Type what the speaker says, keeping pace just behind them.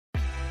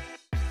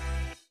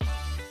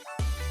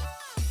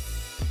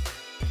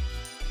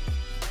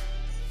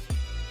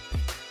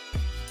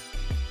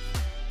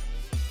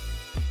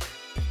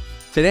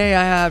Today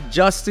I have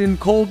Justin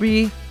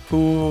Colby,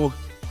 who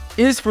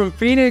is from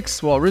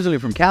Phoenix. Well, originally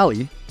from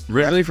Cali.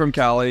 Originally from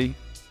Cali.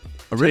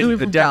 Originally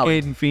from from Cali. Cali.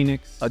 A decade in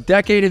Phoenix. A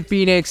decade in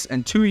Phoenix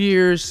and 2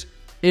 years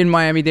in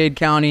Miami-Dade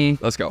County.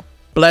 Let's go.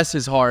 Bless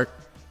his heart.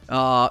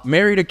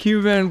 Married a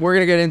Cuban. We're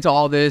gonna get into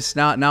all this.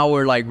 Now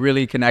we're like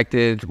really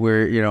connected.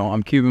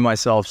 I'm Cuban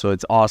myself, so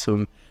it's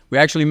awesome. We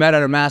actually met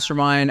at a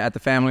mastermind, at the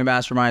family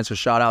mastermind. So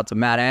shout out to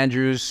Matt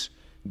Andrews,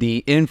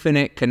 the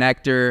infinite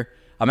connector.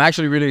 I'm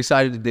actually really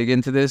excited to dig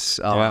into this.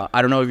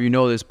 I don't know if you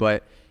know this,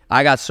 but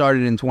I got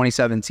started in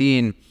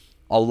 2017.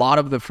 A lot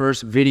of the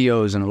first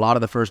videos and a lot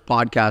of the first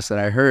podcasts that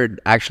I heard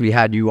actually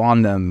had you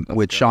on them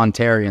with Sean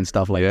Terry and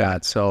stuff like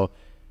that. So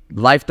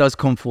life does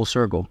come full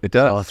circle. It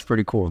does. So it's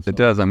pretty cool. It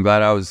does. I'm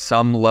glad I was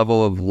some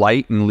level of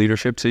light and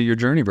leadership to your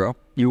journey, bro.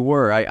 You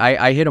were.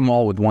 I hit them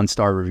all with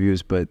 1-star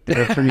reviews, but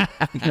they're pretty.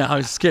 No, I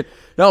was just kidding.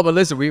 No, but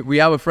listen, we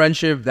have a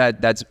friendship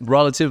that's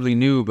relatively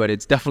new, but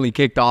it's definitely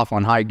kicked off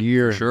on high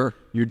gear. Sure.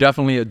 You're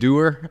definitely a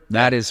doer.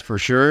 That is for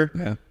sure.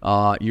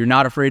 Yeah. You're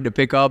not afraid to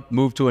pick up,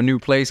 move to a new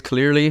place,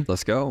 clearly.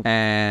 Let's go.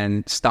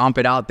 And stomp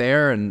it out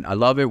there, and I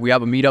love it. We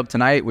have a meetup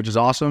tonight, which is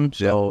awesome.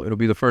 So it'll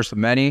be the first of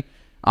many.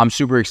 I'm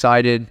super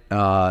excited.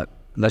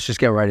 Let's just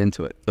get right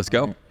into it. Let's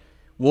go.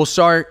 We'll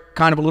start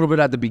kind of a little bit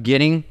at the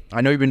beginning.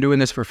 I know you've been doing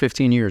this for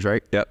 15 years,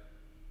 right? Yep.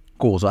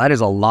 Cool. So that is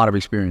a lot of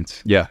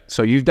experience. Yeah.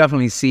 So you've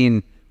definitely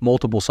seen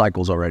multiple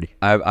cycles already.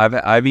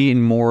 I've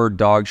eaten more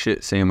dog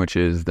shit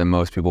sandwiches than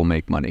most people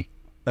make money.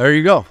 There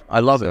you go.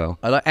 I love So-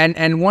 it.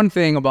 And one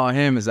thing about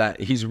him is that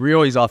he's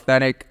real. He's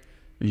authentic.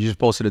 You just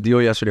posted a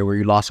deal yesterday where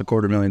you lost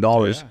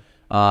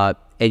 $250,000,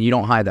 and you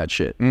don't hide that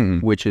shit,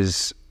 which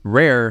is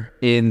rare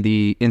in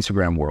the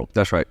Instagram world.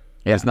 That's right.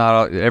 Yeah. It's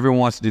not everyone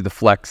wants to do the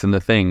flex and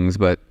the things,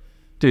 but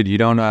dude, you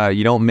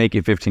don't make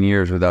it 15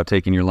 years without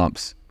taking your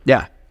lumps.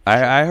 Yeah.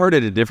 I heard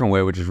it a different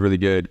way, which is really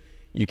good.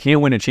 You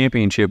can't win a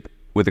championship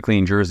with a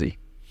clean jersey.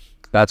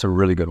 That's a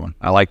really good one.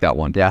 I like that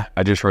one. Yeah.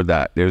 I just heard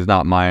that. It was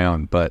not my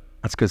own, but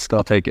That's good stuff.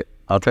 I'll take it.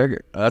 I'll take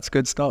it. That's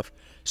good stuff.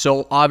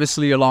 So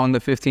obviously along the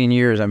 15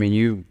 years, I mean,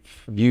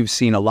 you've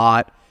seen a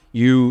lot.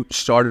 You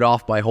started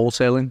off by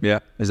wholesaling. Yeah.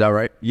 Is that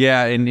right?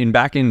 Yeah, and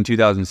back in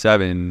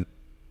 2007,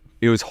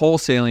 it was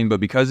wholesaling,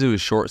 but because it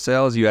was short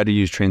sales, you had to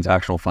use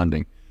transactional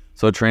funding.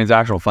 So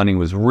transactional funding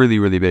was really,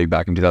 really big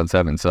back in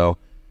 2007. So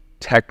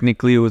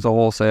technically it was a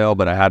wholesale,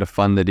 but I had to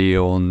fund the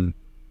deal, and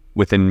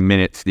within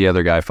minutes, the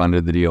other guy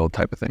funded the deal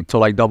type of thing. So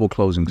like double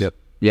closings. Yep.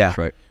 Yeah. That's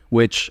right.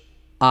 Which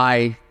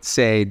I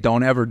say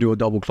don't ever do a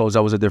double close.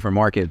 That was a different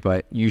market,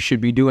 but you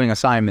should be doing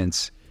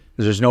assignments.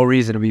 There's no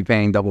reason to be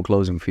paying double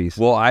closing fees.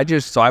 Well, I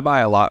buy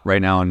a lot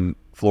right now in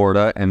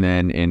Florida and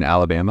then in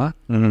Alabama.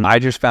 I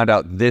just found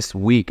out this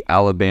week,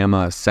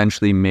 Alabama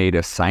essentially made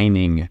a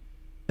signing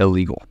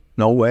illegal.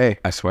 No way.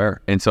 I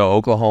swear. And so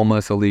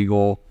Oklahoma's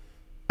illegal,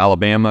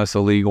 Alabama's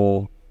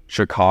illegal,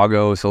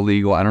 Chicago's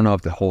illegal. I don't know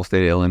if the whole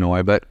state of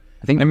Illinois, but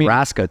I think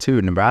Nebraska too.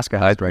 Nebraska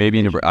has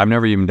maybe I've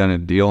never even done a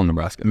deal in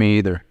Nebraska. Me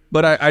either.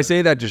 But I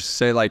say that just to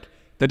say, like,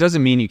 that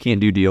doesn't mean you can't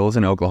do deals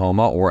in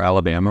Oklahoma or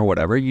Alabama or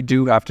whatever. You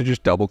do have to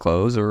just double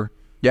close or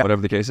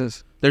whatever the case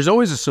is. There's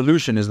always a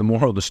solution is the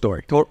moral of the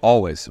story.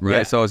 Always, right?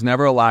 Yeah. So it's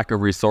never a lack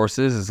of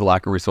resources. It's a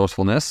lack of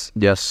resourcefulness.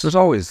 Yes. There's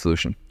always a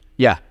solution.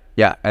 Yeah.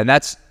 Yeah. And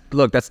that's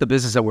the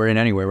business that we're in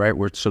anyway, right?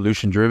 We're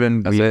solution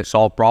driven. We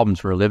solve problems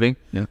for a living.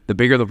 Yeah. The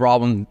bigger the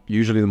problem,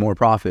 usually the more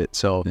profit.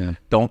 So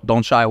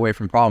don't shy away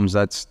from problems.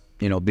 That's,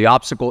 the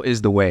obstacle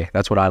is the way.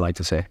 That's what I like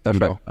to say. That's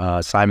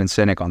right. Simon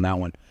Sinek on that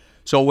one.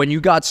 So when you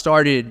got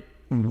started,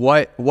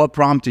 what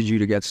prompted you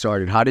to get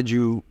started? How did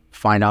you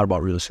find out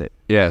about real estate?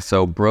 Yeah,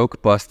 so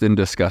broke, busted,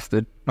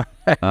 disgusted.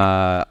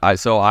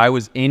 I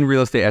was in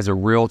real estate as a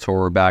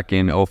realtor back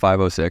in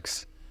 05,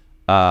 06.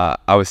 I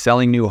was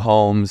selling new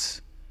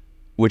homes,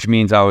 which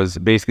means I was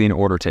basically an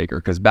order taker,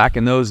 because back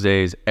in those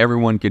days,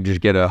 everyone could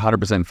just get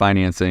 100%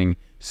 financing,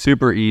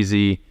 super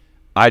easy.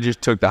 I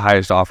just took the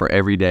highest offer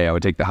every day. I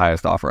would take the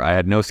highest offer. I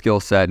had no skill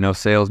set, no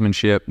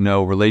salesmanship,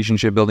 no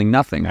relationship building,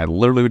 nothing. I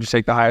literally would just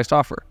take the highest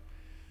offer.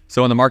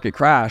 So when the market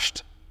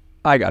crashed,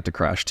 I got to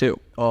crash too.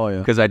 Oh, yeah.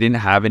 Because I didn't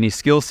have any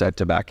skill set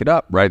to back it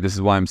up, right? This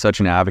is why I'm such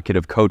an advocate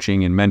of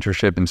coaching and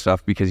mentorship and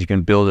stuff, because you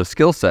can build a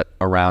skill set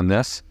around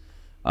this.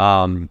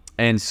 And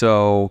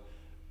so,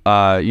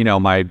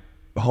 my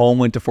home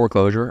went to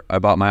foreclosure. I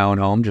bought my own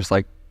home, just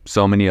like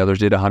so many others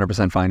did,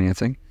 100%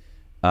 financing.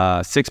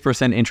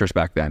 6% interest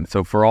back then.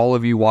 So for all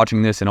of you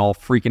watching this and all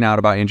freaking out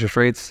about interest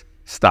rates,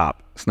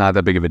 stop. It's not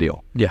that big of a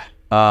deal. Yeah.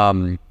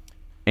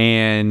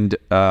 And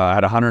I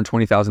had a $120,000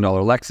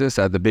 Lexus.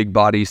 I had the big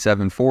body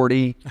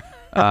 740.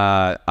 The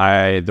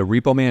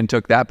repo man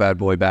took that bad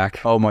boy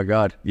back. Oh my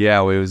God.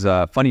 Yeah, it was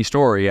a funny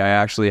story. I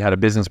actually had a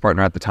business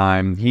partner at the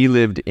time. He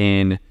lived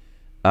in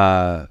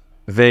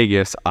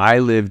Vegas. I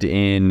lived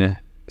in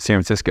San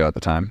Francisco at the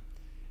time.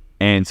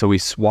 And so we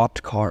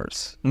swapped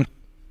cars.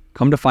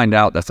 Come to find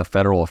out, that's a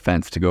federal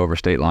offense to go over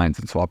state lines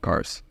and swap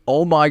cars.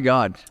 Oh my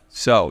God.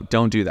 So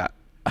don't do that.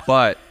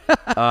 But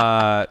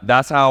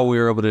that's how we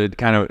were able to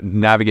kind of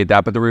navigate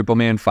that. But the repo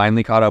man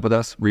finally caught up with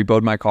us,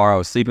 repoed my car. I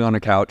was sleeping on a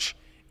couch.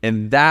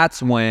 And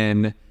that's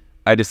when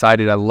I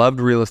decided I loved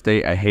real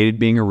estate. I hated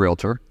being a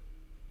realtor.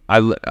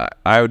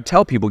 I would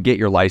tell people, get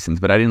your license,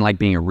 but I didn't like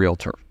being a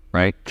realtor,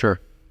 right? Sure.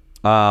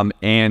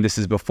 And this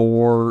is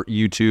before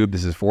YouTube.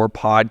 This is before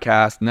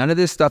podcasts. None of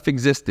this stuff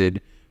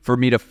existed for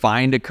me to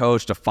find a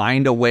coach, to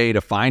find a way,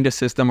 to find a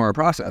system or a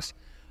process.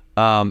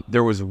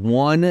 There was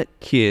one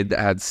kid that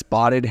had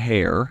spotted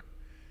hair.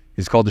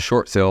 He's called the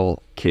short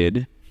sale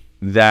kid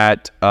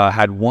that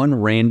had one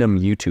random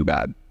YouTube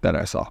ad that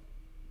I saw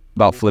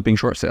about flipping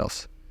short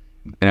sales.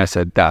 And I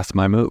said, that's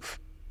my move,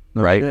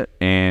 right? Shit.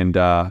 And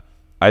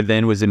I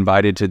then was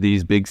invited to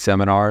these big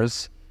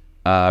seminars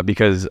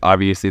because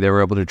obviously they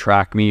were able to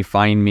track me,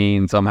 find me,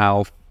 and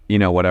somehow,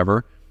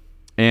 whatever.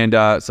 And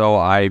so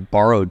I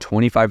borrowed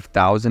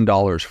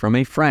 $25,000 from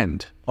a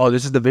friend. Oh,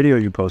 this is the video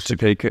you posted.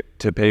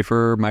 To pay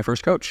for my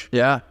first coach.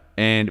 Yeah.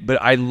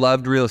 But I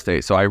loved real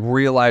estate, so I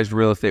realized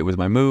real estate was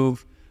my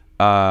move.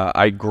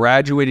 I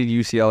graduated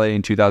UCLA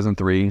in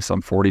 2003, so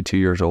I'm 42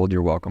 years old.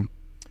 You're welcome.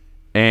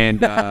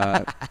 And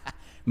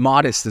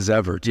modest as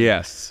ever. Too.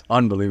 Yes,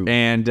 Unbelievable.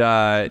 And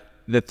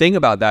the thing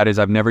about that is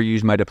I've never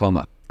used my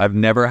diploma. I've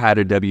never had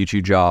a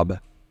W-2 job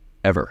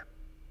ever.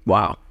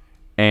 Wow.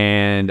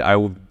 And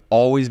I've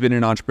always been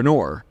an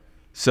entrepreneur.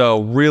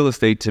 So real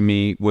estate to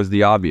me was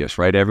the obvious,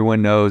 right?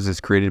 Everyone knows it's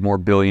created more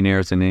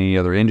billionaires than any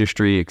other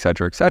industry, et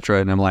cetera, et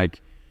cetera. And I'm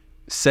like,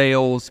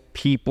 sales,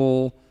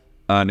 people,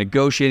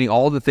 negotiating,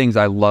 all the things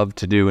I love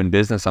to do in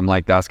business. I'm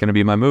like, that's going to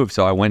be my move.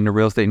 So I went into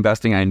real estate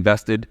investing. I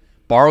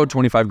borrowed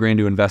 $25,000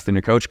 to invest in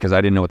a coach because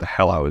I didn't know what the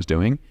hell I was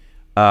doing,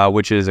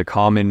 which is a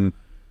common,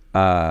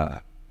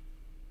 I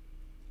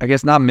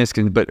guess not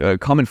misconception, but a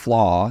common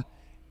flaw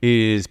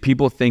is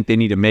people think they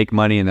need to make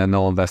money and then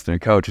they'll invest in a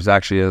coach. It's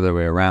actually the other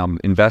way around.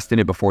 Invest in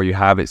it before you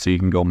have it so you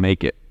can go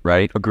make it,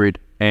 right? Agreed.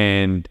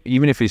 And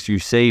even if it's you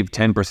save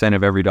 10%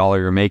 of every dollar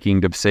you're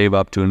making to save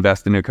up to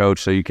invest in a coach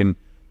so you can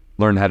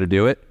learn how to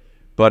do it.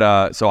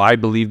 But so I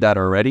believed that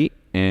already.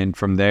 And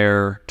from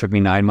there, it took me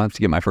 9 months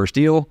to get my first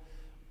deal.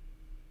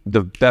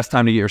 The best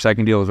time to get your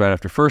second deal was right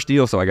after first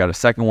deal. So I got a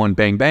second one,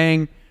 bang,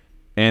 bang.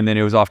 And then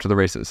it was off to the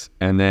races.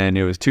 And then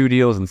it was 2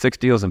 deals and 6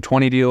 deals and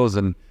 20 deals.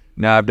 And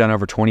now I've done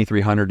over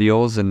 2,300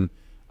 deals, and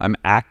I'm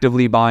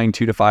actively buying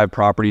 2 to 5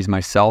 properties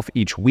myself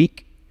each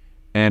week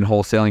and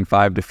wholesaling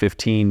 5 to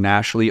 15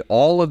 nationally.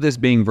 All of this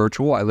being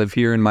virtual. I live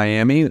here in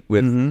Miami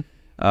with,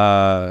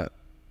 so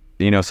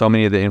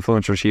many of the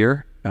influencers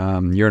here.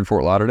 You're in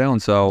Fort Lauderdale,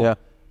 and so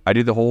I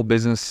do the whole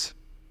business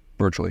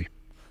virtually.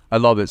 I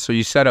love it. So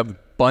you set a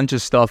bunch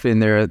of stuff in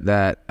there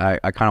that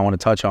I kind of want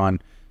to touch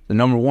on. The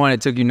number one,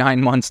 it took you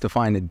 9 months to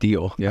find a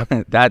deal. Yeah.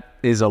 That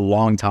is a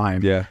long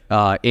time.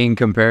 Yeah. In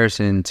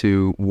comparison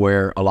to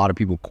where a lot of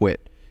people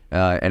quit.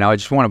 And I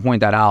just want to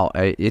point that out.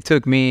 It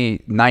took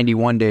me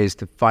 91 days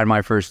to find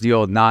my first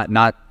deal,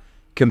 not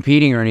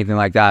competing or anything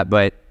like that,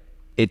 but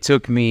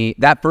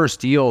that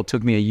first deal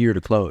took me a year to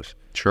close.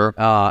 Sure.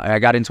 I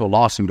got into a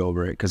lawsuit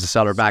over it because the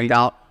seller backed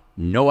out.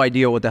 No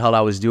idea what the hell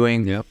I was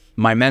doing. Yep.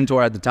 My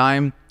mentor at the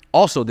time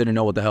also didn't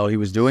know what the hell he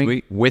was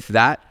doing with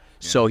that.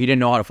 So he didn't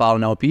know how to file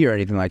an LP or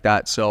anything like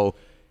that. So,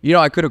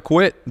 I could have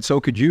quit, and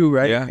so could you,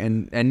 right? Yeah.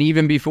 And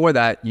even before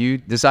that, you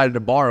decided to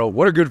borrow.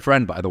 What a good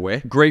friend, by the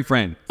way. Great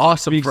friend.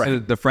 Awesome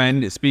friend. The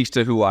friend speaks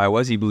to who I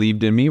was. He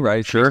believed in me,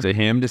 right? Sure. Speaks to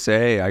him to say,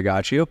 hey, I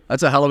got you.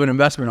 That's a hell of an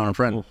investment on a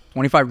friend.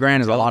 $25,000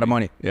 is a lot of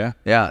money. Yeah.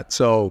 Yeah.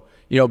 So,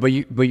 but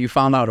you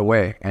found out a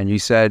way, and you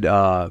said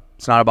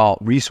it's not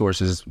about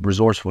resources,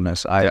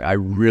 resourcefulness. I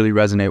really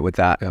resonate with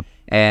that. Yep.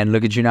 And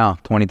look at you now,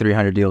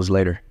 2,300 deals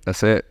later.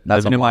 That's it.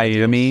 That's Living in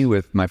Miami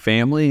with my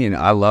family, and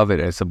I love it.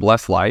 It's a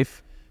blessed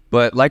life.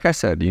 But like I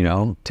said,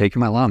 taking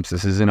my lumps.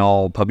 This isn't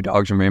all puppy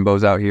dogs and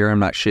rainbows out here. I'm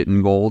not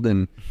shitting gold.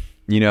 And,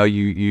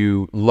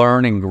 you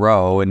learn and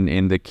grow.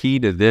 And the key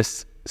to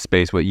this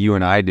space, what you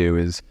and I do,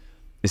 is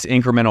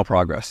incremental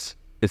progress.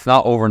 It's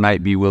not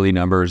overnight be Willie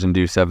numbers and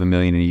do 7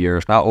 million a year.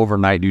 It's not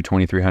overnight do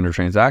 2,300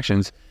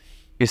 transactions.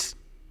 It's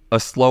a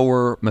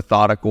slower,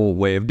 methodical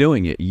way of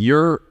doing it.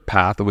 Your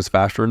path was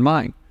faster than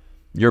mine.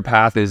 Your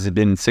path has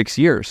been 6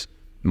 years.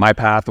 My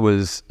path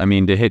was,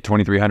 to hit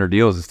 2,300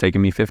 deals, it's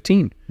taken me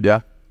 15.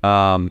 Yeah.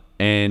 But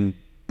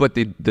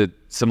the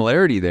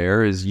similarity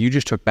there is you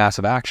just took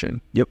massive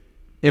action. Yep.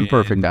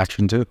 Imperfect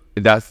action too.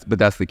 But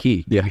that's the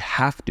key. Yeah. You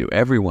have to.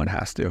 Everyone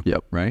has to.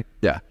 Yep. Right?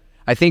 Yeah.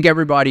 I think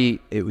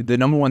the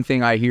number one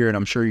thing I hear, and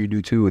I'm sure you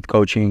do too with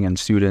coaching and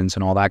students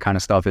and all that kind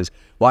of stuff, is,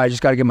 well, I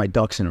just got to get my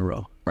ducks in a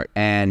row. Right.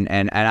 And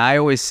I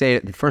always say,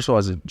 first of all,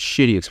 it's a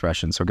shitty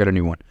expression, so get a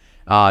new one.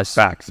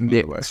 Facts.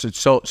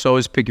 So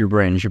is pick your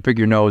brain. You should pick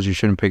your nose. You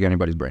shouldn't pick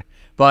anybody's brain.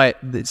 But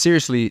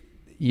seriously,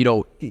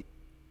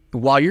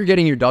 while you're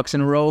getting your ducks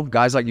in a row,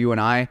 guys like you and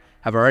I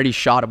have already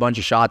shot a bunch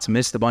of shots,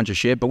 missed a bunch of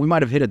shit, but we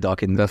might have hit a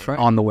duck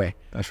on the way.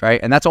 That's right.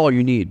 And that's all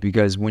you need,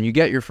 because when you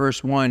get your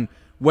first one,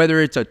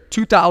 whether it's a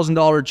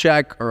 $2,000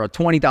 check or a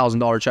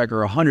 $20,000 check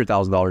or a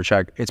 $100,000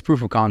 check, it's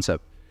proof of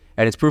concept.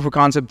 And it's proof of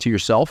concept to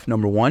yourself,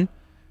 number one.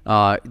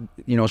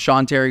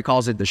 Sean Terry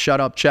calls it the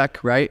shut up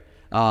check, right?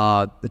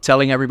 The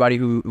telling everybody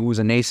who was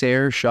a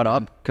naysayer, shut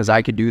up, because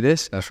I could do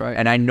this. That's right.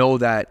 And I know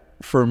that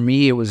for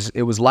me, it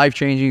was life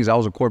changing because I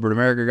was a corporate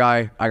America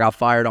guy. I got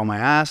fired on my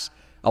ass.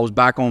 I was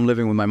back home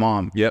living with my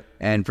mom. Yep.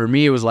 And for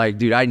me, it was like,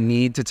 dude, I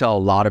need to tell a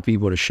lot of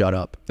people to shut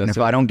up. And if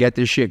I don't get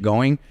this shit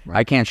going,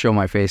 I can't show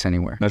my face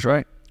anywhere. That's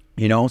right.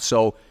 You know?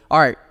 So, all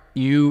right,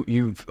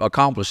 you've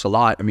accomplished a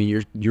lot. I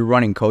mean, you're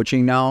running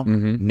coaching now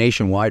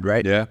nationwide,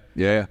 right?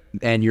 Yeah.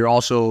 And you're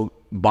also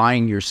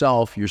buying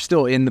yourself. You're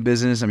still in the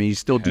business. I mean, you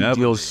still do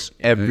deals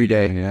every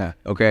day. Yeah.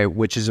 Okay,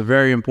 which is a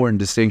very important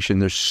distinction.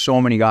 There's so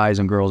many guys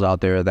and girls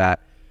out there that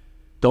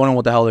don't know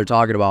what the hell they're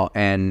talking about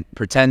and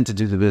pretend to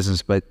do the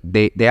business, but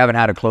they haven't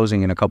had a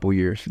closing in a couple of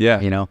years. Yeah.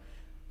 You know,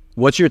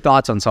 what's your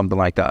thoughts on something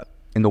like that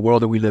in the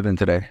world that we live in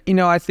today? You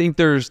know, I think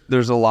there's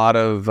a lot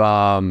of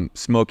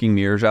smoking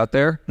mirrors out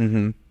there.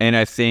 And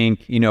I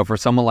think, you know, for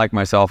someone like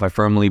myself, I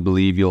firmly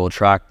believe you'll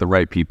attract the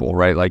right people,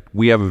 right? Like,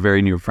 we have a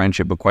very new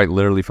friendship, but quite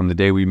literally from the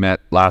day we met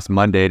last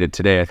Monday to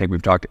today, I think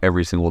we've talked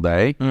every single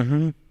day.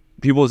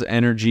 People's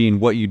energy and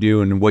what you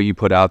do and what you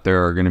put out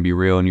there are going to be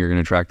real, and you're going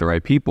to attract the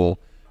right people.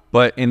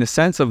 But in the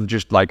sense of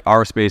just like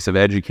our space of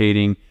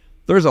educating,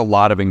 there's a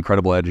lot of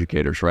incredible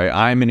educators, right?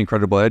 I'm an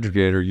incredible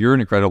educator. You're an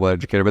incredible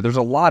educator, but there's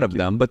a lot of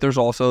them, but there's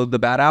also the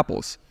bad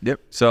apples. Yep.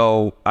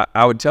 So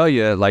I would tell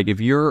you, like, if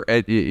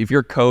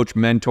your coach,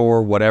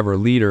 mentor, whatever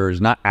leader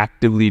is not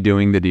actively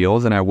doing the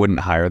deals, then I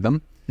wouldn't hire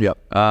them. Yep.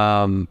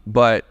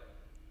 But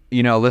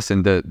you know,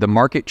 listen, the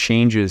market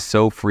changes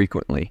so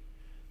frequently.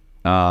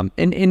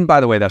 And by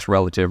the way, that's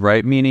relative,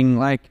 right? Meaning,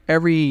 like,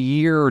 every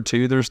year or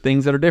two, there's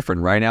things that are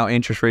different. Right now,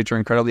 interest rates are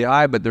incredibly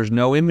high, but there's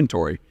no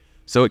inventory.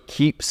 So it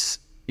keeps,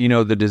 you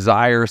know, the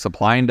desire,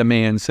 supply and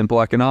demand,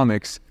 simple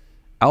economics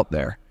out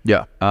there.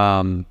 Yeah.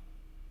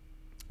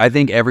 I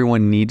think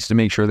everyone needs to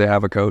make sure they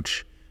have a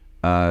coach.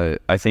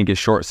 I think it's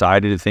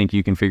short-sighted to think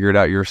you can figure it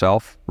out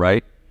yourself,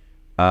 right?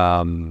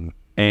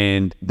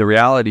 And the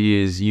reality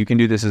is you can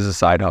do this as a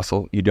side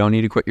hustle. You don't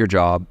need to quit your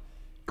job.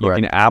 Correct.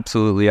 You can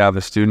absolutely have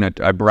a student.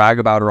 I brag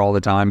about her all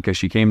the time because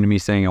she came to me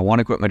saying, I want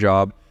to quit my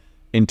job.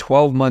 In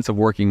 12 months of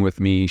working with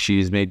me,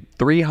 she's made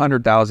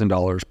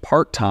 $300,000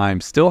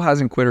 part-time, still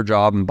hasn't quit her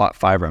job, and bought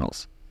 5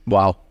 rentals.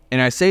 Wow.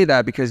 And I say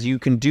that because you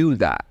can do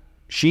that.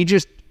 She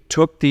just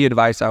took the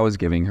advice I was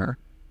giving her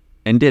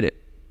and did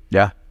it.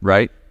 Yeah.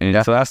 Right?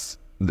 And so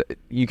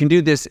you can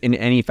do this in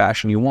any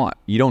fashion you want.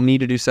 You don't need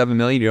to do 7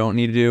 million. You don't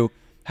need to do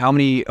how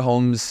many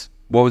homes.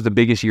 What was the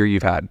biggest year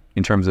you've had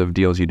in terms of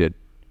deals you did?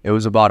 It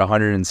was about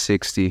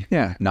 160.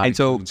 Yeah. And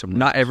so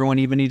not everyone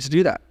even needs to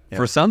do that. Yeah.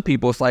 For some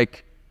people, it's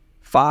like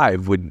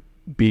 5 would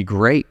be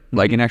great,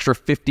 like an extra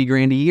 50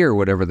 grand a year,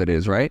 whatever that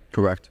is, right?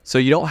 Correct. So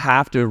you don't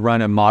have to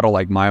run a model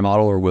like my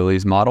model or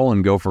Willie's model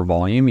and go for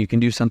volume. You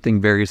can do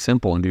something very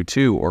simple and do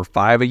 2 or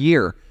 5 a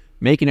year,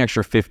 make an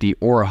extra 50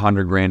 or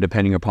 100 grand,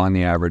 depending upon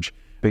the average.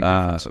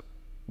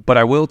 But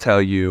I will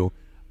tell you,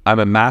 I'm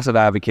a massive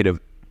advocate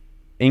of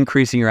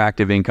increasing your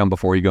active income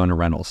before you go into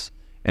rentals.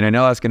 And I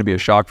know that's going to be a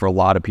shock for a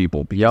lot of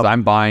people because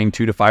I'm buying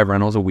 2 to 5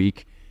 rentals a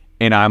week,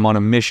 and I'm on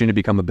a mission to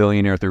become a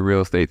billionaire through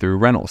real estate, through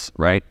rentals,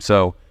 right?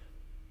 So,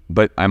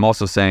 but I'm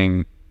also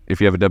saying,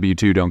 if you have a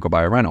W-2, don't go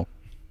buy a rental.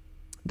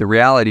 The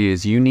reality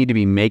is you need to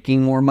be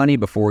making more money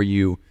before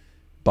you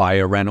buy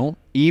a rental.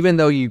 Even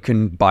though you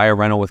can buy a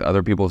rental with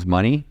other people's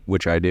money,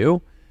 which I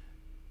do,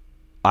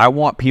 I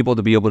want people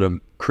to be able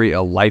to create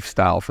a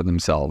lifestyle for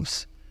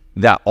themselves.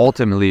 That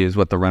ultimately is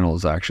what the rental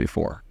is actually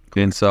for.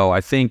 And so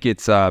I think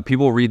it's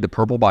people read the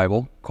Purple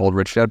Bible called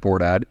Rich Dad Poor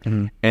Dad,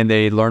 and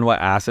they learn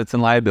what assets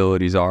and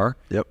liabilities are.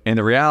 Yep. And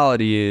the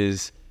reality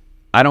is,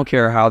 I don't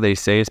care how they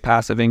say it's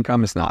passive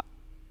income, it's not.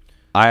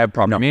 I have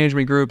property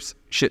management groups.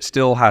 Shit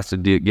still has to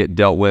get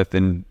dealt with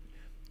and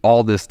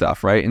all this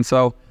stuff, right? And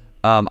so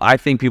I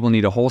think people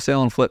need to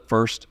wholesale and flip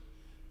first.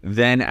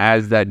 Then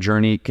as that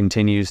journey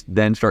continues,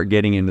 then start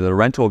getting into the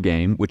rental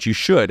game, which you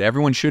should.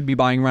 Everyone should be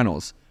buying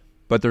rentals.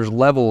 But there's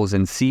levels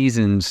and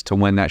seasons to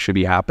when that should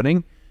be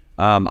happening.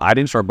 I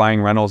didn't start buying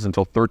rentals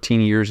until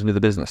 13 years into the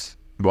business.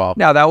 Wow.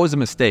 Now, that was a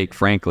mistake,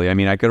 frankly. I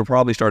mean, I could have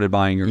probably started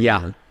buying earlier.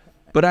 Yeah.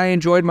 But I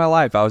enjoyed my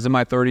life. I was in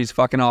my 30s,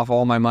 fucking off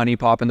all my money,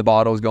 popping the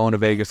bottles, going to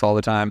Vegas all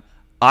the time.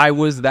 I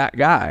was that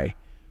guy.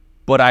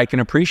 But I can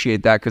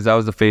appreciate that because that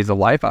was the phase of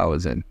life I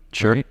was in.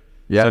 Sure. Right?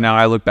 Yeah. So now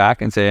I look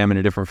back and say I'm in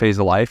a different phase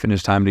of life, and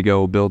it's time to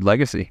go build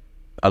legacy.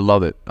 I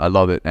love it. I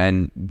love it.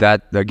 And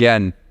that,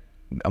 again,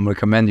 I'm going to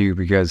commend you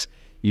because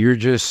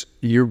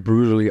you're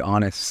brutally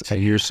honest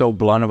and you're so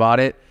blunt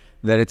about it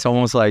that it's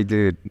almost like,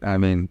 dude, I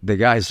mean, the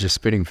guy's just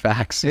spitting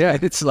facts. Yeah.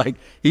 It's like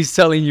he's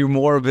telling you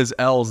more of his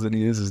L's than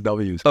he is his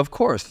W's. Of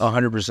course.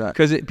 100%.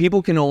 Because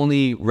people can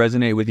only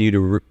resonate with you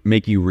to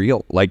make you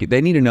real. Like,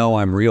 they need to know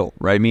I'm real,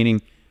 right?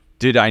 Meaning,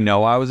 did I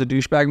know I was a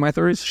douchebag in my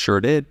 30s?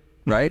 Sure did,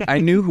 right? I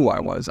knew who I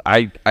was.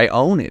 I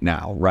own it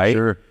now, right?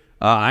 Sure.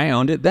 I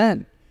owned it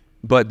then.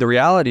 But the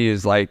reality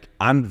is, like,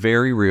 I'm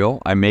very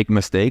real. I make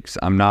mistakes.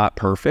 I'm not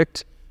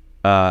perfect.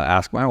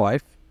 Ask my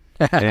wife.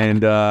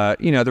 And,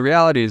 the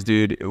reality is,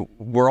 dude,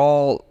 we're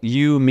all,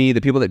 you, me,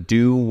 the people that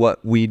do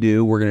what we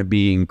do, we're going to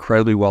be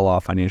incredibly well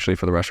off financially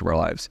for the rest of our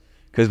lives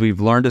because we've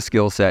learned a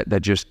skill set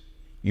that just,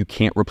 you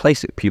can't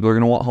replace it. People are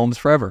going to want homes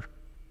forever.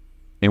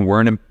 And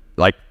we're in a,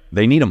 like,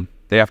 they need them.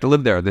 They have to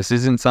live there. This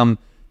isn't some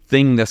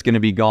thing that's going to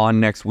be gone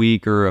next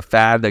week or a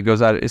fad that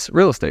goes out. It's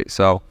real estate.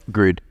 So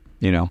Agreed.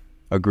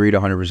 Agreed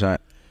 100%.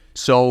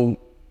 So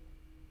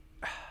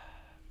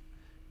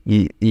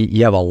you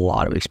have a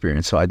lot of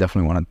experience, so I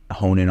definitely want to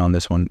hone in on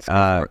this one.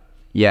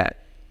 Yeah.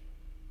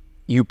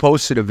 You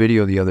posted a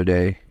video the other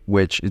day,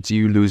 which it's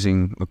you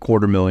losing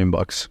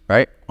 $250,000,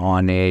 right?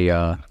 On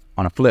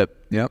a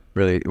flip. Yep.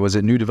 Really? Was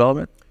it new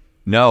development?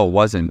 No, it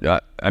wasn't.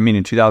 I mean,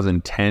 in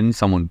 2010,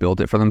 someone built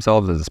it for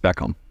themselves as a spec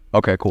home.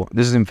 Okay, cool.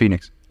 This is in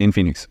Phoenix. In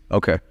Phoenix.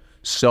 Okay.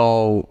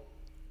 So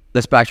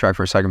let's backtrack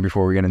for a second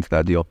before we get into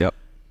that deal. Yep.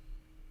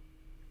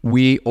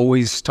 We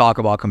always talk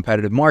about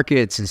competitive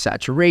markets and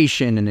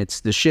saturation, and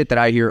it's the shit that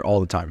I hear all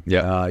the time.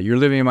 Yeah. You're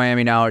living in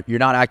Miami now. You're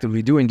not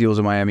actively doing deals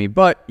in Miami,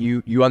 but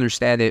you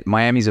understand it.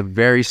 Miami's a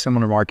very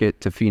similar market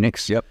to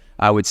Phoenix. Yep.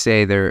 I would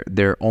say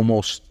they're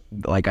almost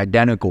like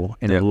identical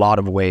in a lot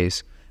of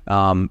ways,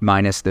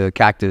 minus the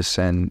cactus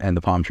and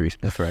the palm trees.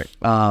 That's right.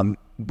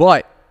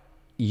 But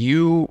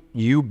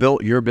you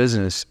built your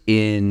business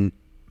in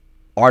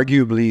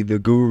arguably the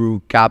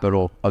guru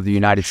capital of the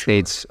United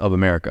States of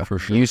America. For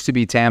sure. It used to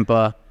be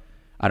Tampa.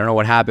 I don't know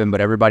what happened,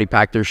 but everybody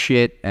packed their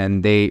shit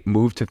and they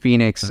moved to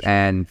Phoenix,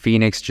 and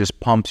Phoenix just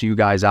pumps you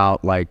guys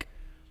out like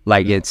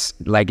it's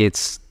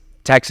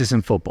Texas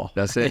in football.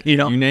 That's it. You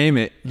know, you name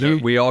it.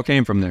 We all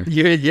came from there.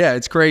 Yeah,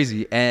 it's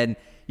crazy. And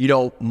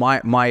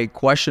my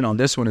question on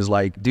this one is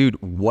like, dude,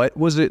 what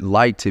was it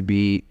like to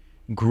be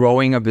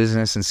growing a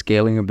business and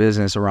scaling a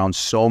business around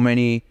so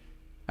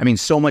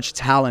much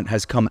talent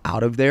has come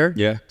out of there.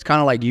 Yeah. It's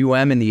kind of like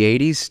UM in the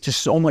 80s.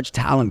 Just so much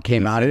talent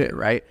came out of it,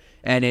 right?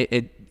 And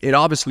it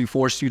obviously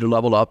forced you to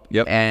level up.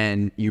 Yep.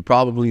 And you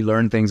probably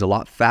learned things a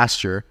lot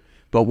faster.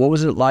 But what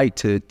was it like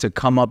to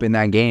come up in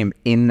that game,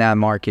 in that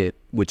market,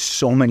 with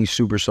so many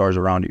superstars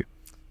around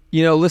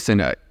you?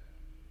 Listen, I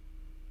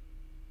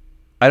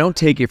don't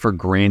take it for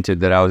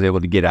granted that I was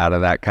able to get out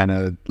of that kind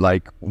of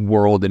like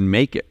world and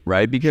make it,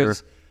 right?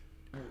 Because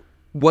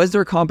was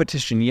there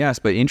competition? Yes.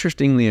 But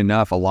interestingly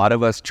enough, a lot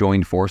of us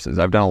joined forces.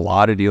 I've done a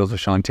lot of deals with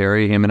Sean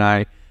Terry. Him and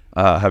I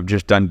have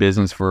just done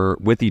business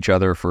with each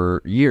other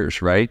for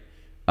years, right?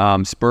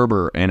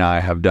 Sperber and I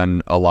have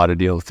done a lot of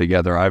deals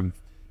together. I've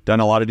done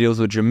a lot of deals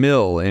with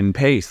Jamil and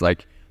Pace.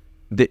 Like,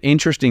 the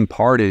interesting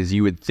part is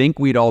you would think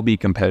we'd all be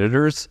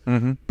competitors,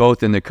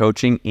 both in the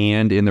coaching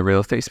and in the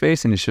real estate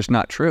space, and it's just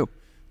not true.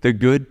 The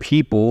good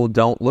people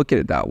don't look at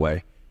it that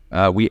way.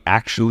 I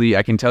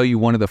can tell you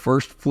one of the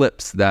first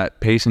flips that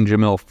Pace and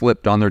Jamil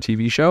flipped on their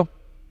TV show,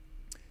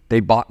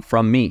 they bought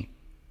from me.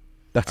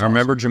 I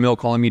remember Jamil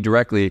calling me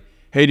directly,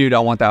 "Hey dude, I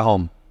want that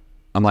home."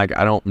 I'm like,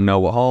 "I don't know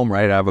what home,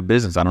 right? I have a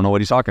business. I don't know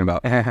what he's talking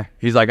about."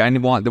 He's like, "I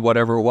want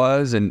whatever it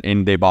was."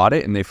 And they bought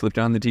it and they flipped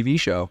it on the TV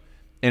show.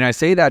 And I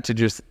say that to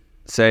just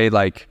say,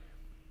 like,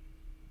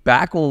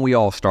 back when we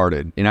all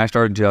started, and I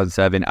started in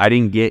 2007, I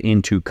didn't get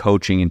into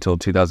coaching until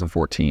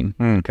 2014.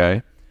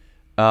 Okay.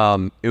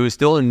 It was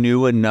still a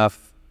new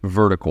enough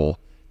vertical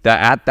that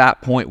at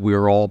that point we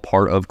were all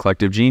part of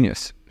Collective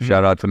Genius.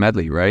 Shout out to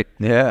Medley, right?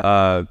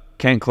 Yeah.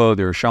 Ken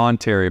Clothier, Sean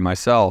Terry,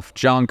 myself,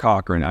 John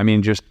Cochran. I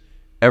mean, just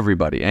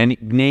everybody. And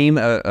name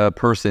a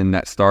person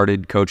that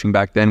started coaching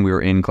back then. We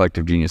were in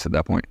Collective Genius at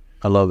that point.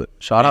 I love it.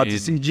 Shout out to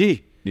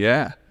CG.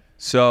 Yeah.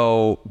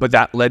 So, but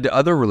that led to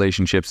other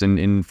relationships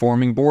in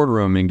forming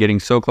boardroom and getting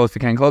so close to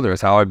Ken Clothier.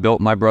 That's how I built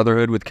my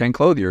brotherhood with Ken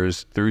Clothier,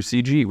 is through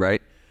CG,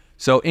 right?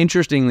 So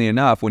interestingly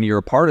enough, when you're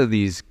a part of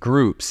these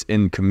groups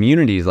in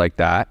communities like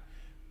that,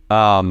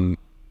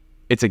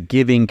 it's a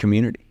giving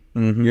community.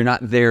 You're not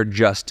there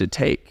just to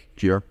take.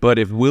 Sure. But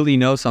if Willie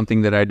knows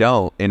something that I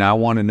don't, and I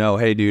want to know,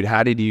 "Hey dude,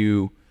 how did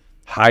you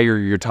hire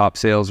your top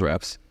sales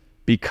reps?"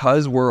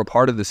 Because we're a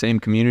part of the same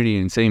community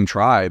and same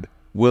tribe,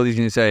 Willie's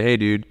going to say, "Hey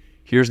dude,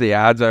 here's the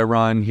ads I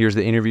run, here's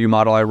the interview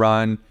model I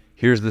run,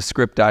 here's the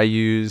script I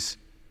use,"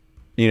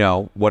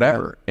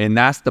 whatever. And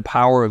that's the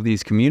power of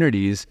these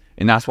communities.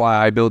 And that's why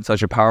I build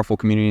such a powerful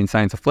community in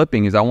Science of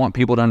Flipping, is I want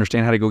people to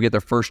understand how to go get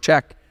their first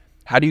check.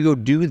 How do you go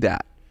do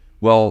that?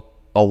 Well,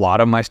 a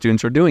lot of my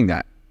students are doing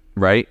that,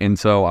 right? And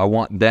so I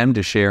want them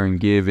to share and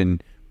give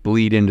and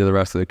bleed into the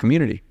rest of the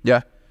community.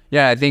 Yeah.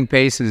 Yeah, I think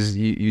Pace is,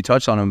 you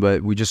touched on him,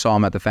 but we just saw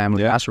him at the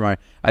Family Mastermind.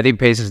 I think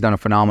Pace has done a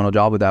phenomenal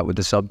job with that, with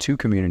the sub-2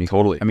 community.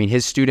 Totally. I mean,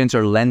 his students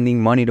are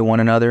lending money to one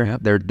another.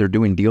 Yep. They're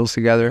doing deals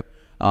together.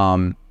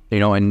 And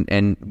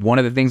one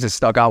of the things that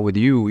stuck out with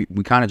you,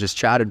 we kind of just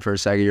chatted for a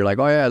second. You're like,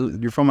 "Oh yeah,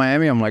 you're from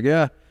Miami?" I'm like,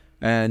 "Yeah."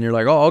 And you're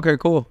like, "Oh, okay,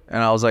 cool."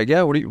 And I was like,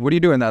 "Yeah, what are you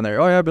doing down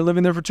there?" "Oh yeah, I've been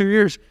living there for 2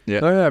 years." Yeah.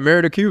 "Oh yeah, I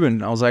married a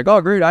Cuban." I was like, "Oh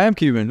great, I am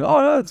Cuban." "Oh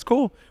yeah, that's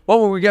cool.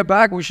 Well, when we get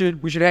back, we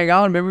should hang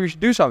out and maybe we should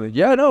do something."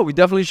 "Yeah, no, we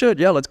definitely should.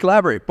 Yeah, let's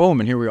collaborate." Boom,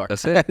 and here we are.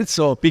 That's it.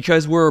 So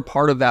because we're a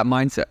part of that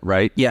mindset,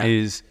 right? Yeah.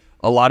 Is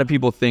a lot of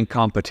people think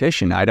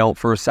competition. I don't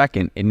for a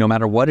second, and no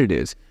matter what it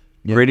is.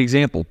 Yeah. Great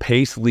example.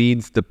 Pace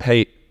leads the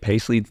pace.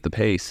 Pace leads the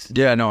pace.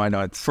 Yeah, no, I know.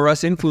 It's for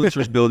us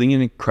influencers building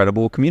an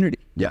incredible community.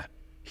 Yeah.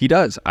 He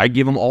does. I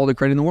give him all the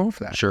credit in the world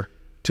for that. Sure.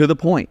 To the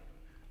point.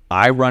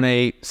 I run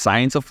a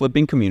Science of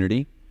Flipping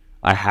community.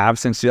 I have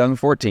since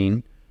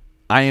 2014.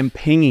 I am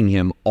pinging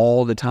him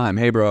all the time.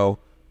 "Hey bro,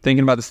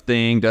 thinking about this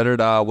thing,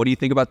 da-da-da. What do you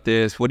think about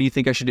this? What do you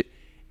think I should do?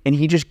 And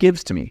he just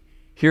gives to me.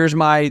 Here's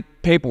my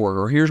paperwork,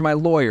 or here's my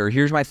lawyer,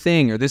 here's my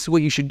thing, or this is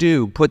what you should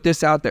do. Put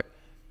this out there.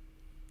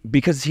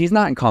 Because he's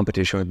not in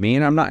competition with me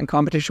and I'm not in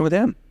competition with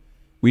him.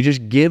 We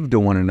just give to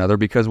one another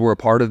because we're a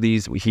part of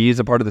these. He is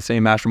a part of the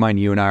same mastermind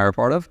you and I are a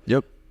part of.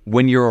 Yep.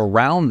 When you're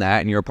around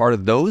that and you're a part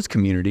of those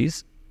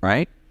communities,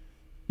 right?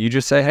 You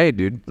just say, hey,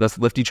 dude, let's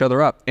lift each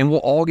other up. And we'll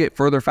all get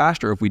further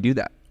faster if we do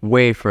that.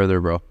 Way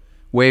further, bro.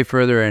 Way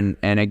further. And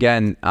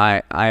again,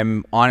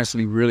 I'm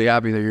honestly really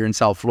happy that you're in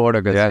South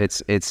Florida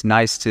because it's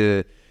nice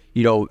to,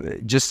 you know,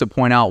 just to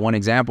point out one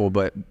example.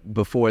 But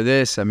before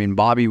this, I mean,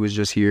 Bobby was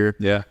just here.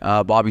 Yeah.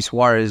 Bobby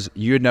Suarez,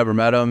 you had never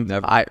met him.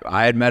 Never. I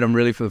had met him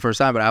really for the first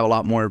time, but I have a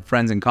lot more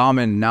friends in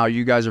common. Now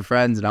you guys are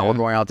friends, and now we're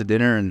going out to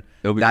dinner, and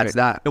that's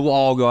that. We'll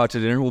all go out to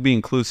dinner. We'll be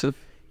inclusive.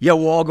 Yeah,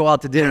 we'll all go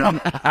out to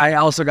dinner. I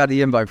also got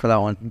the invite for that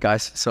one,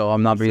 guys, so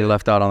I'm not being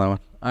left out on that one.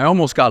 I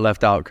almost got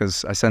left out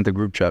because I sent the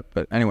group chat,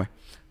 but anyway,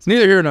 it's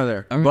neither here nor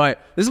there.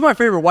 But this is my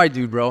favorite white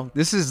dude, bro.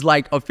 This is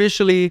like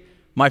officially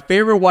my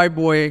favorite white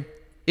boy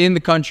in the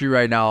country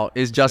right now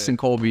is Justin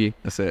Colby.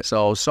 That's it.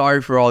 So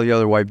sorry for all the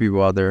other white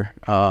people out there.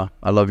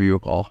 I love you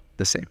all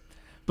the same.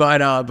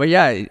 But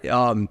yeah,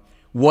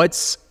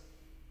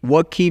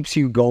 what keeps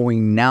you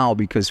going now?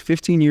 Because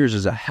 15 years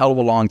is a hell of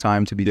a long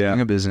time to be doing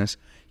a business.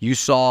 You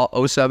saw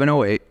 07,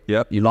 08.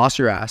 Yep. You lost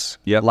your ass.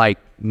 Yep. Like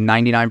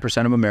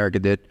 99% of America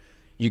did.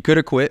 You could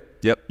have quit.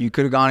 Yep. You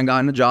could have gone and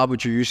gotten a job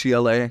with your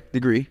UCLA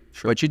degree,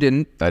 but you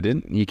didn't. I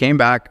didn't. You came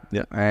back.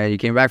 Yeah. You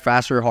came back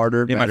faster,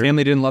 harder, Yeah, my better.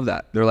 family didn't love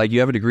that. They're like, you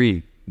have a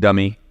degree,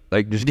 dummy.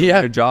 Like, just do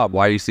a job.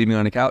 Why are you sleeping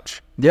on a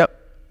couch? Yep.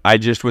 I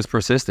just was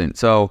persistent.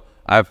 So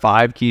I have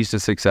 5 keys to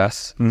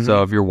success.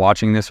 So if you're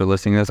watching this or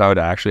listening to this, I would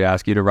actually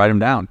ask you to write them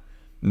down.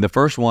 And the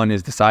first one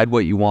is decide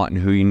what you want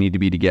and who you need to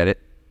be to get it.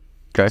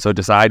 Okay. So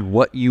decide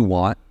what you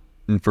want.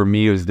 And for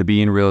me, it was to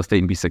be in real estate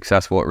and be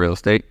successful at real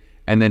estate.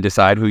 And then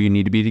decide who you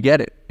need to be to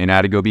get it. And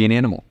how to go be an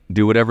animal.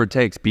 Do whatever it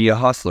takes. Be a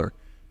hustler.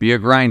 Be a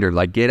grinder.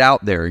 Like, get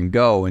out there and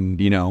go and,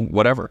 you know,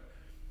 whatever.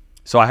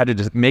 So I had to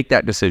just make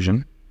that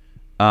decision.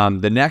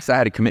 The next, I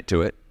had to commit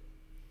to it.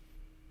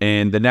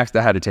 And the next,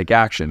 I had to take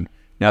action.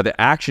 Now, the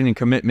action and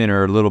commitment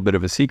are a little bit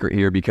of a secret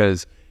here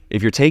because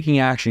if you're taking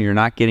action, you're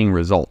not getting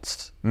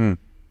results.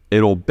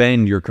 It'll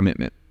bend your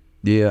commitment.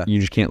 Yeah. You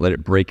just can't let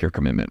it break your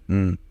commitment.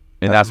 And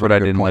that's what I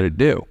didn't let it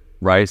do,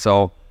 right?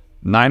 So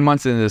 9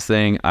 months into this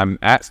thing, I'm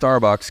at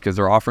Starbucks because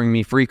they're offering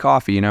me free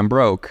coffee and I'm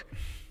broke.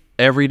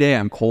 Every day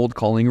I'm cold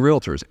calling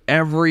realtors.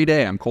 Every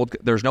day I'm cold.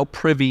 There's no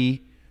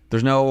privy.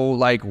 There's no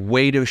like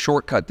way to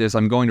shortcut this.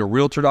 I'm going to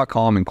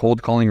realtor.com and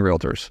cold calling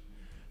realtors.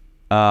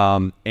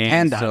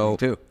 And so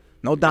too.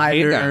 No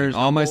divers,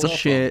 all my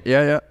shit.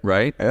 Yeah.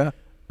 Right? Yeah.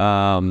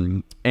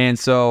 And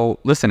so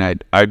listen,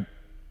 I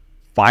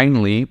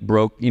finally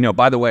broke, you know,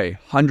 by the way,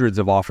 hundreds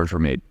of offers were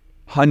made.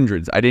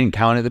 Hundreds. I didn't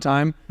count at the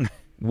time.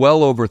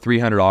 Well over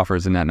 300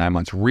 offers in that 9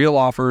 months. Real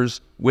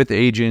offers with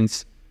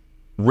agents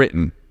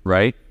written,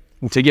 right?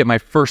 To get my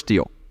first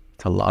deal.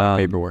 It's a lot of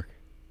paperwork.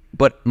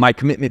 But my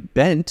commitment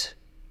bent,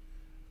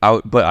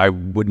 but I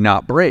would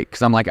not break.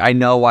 Because I'm like, I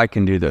know I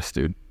can do this,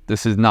 dude.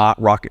 This is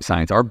not rocket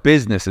science. Our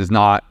business is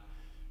not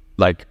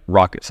like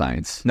rocket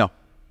science. No.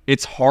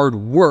 It's hard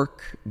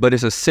work, but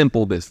it's a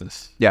simple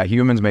business. Yeah,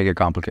 humans make it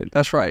complicated.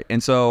 That's right.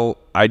 And so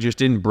I just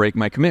didn't break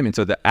my commitment.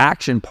 So the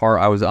action part,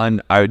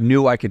 I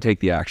knew I could take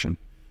the action.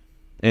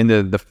 And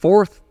the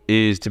fourth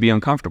is to be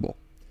uncomfortable.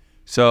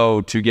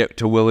 So to get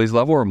to Willie's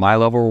level or my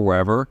level or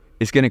wherever,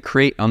 it's going to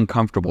create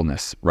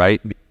uncomfortableness, right?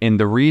 And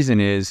the reason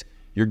is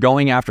you're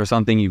going after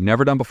something you've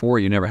never done before,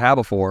 you never have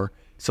before.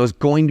 So it's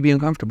going to be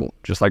uncomfortable,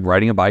 just like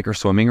riding a bike or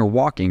swimming or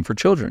walking for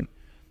children.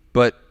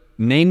 But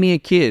name me a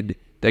kid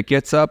that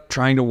gets up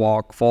trying to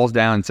walk, falls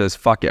down and says,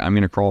 fuck it, I'm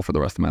going to crawl for the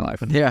rest of my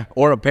life. Yeah,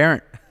 or a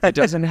parent. It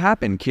doesn't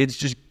happen. Kids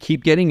just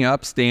keep getting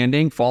up,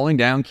 standing, falling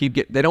down,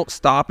 they don't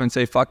stop and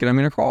say, fuck it, I'm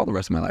going to crawl the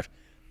rest of my life.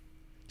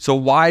 So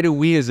why do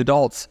we as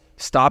adults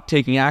stop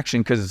taking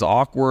action? Because it's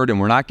awkward and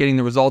we're not getting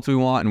the results we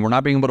want and we're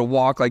not being able to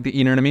walk like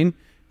you know what I mean?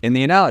 In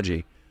the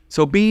analogy.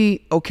 So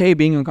be okay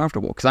being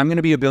uncomfortable because I'm going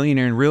to be a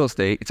billionaire in real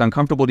estate. It's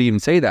uncomfortable to even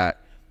say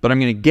that, but I'm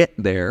going to get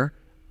there.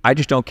 I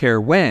just don't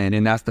care when.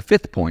 And that's the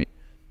fifth point.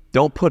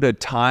 Don't put a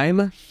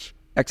time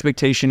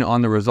expectation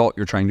on the result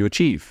you're trying to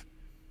achieve.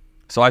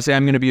 So I say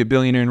I'm going to be a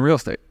billionaire in real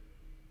estate.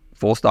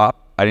 Full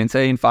stop. I didn't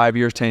say in 5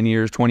 years, 10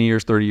 years, 20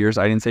 years, 30 years.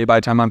 I didn't say by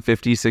the time I'm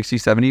 50, 60,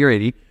 70, or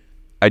 80.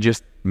 I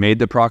just made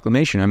the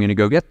proclamation. I'm going to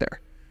go get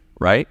there,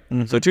 right?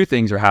 Mm-hmm. So 2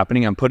 things are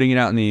happening. I'm putting it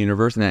out in the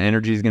universe and that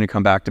energy is going to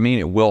come back to me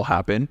and it will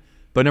happen.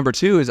 But number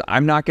 2 is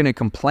I'm not going to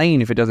complain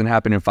if it doesn't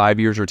happen in 5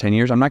 years or 10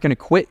 years. I'm not going to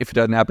quit if it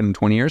doesn't happen in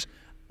 20 years.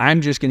 I'm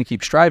just going to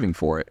keep striving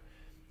for it.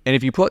 And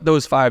if you put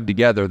those 5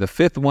 together, the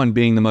 5th one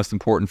being the most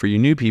important for you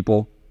new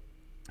people,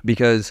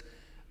 because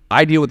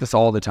I deal with this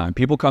all the time.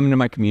 People come into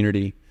my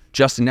community,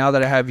 Justin, now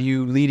that I have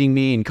you leading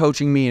me and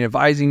coaching me and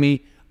advising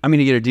me, I'm going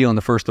to get a deal in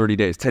the first 30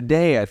 days.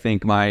 Today, I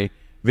think my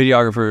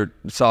videographer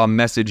saw a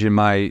message in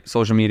my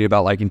social media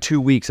about like in 2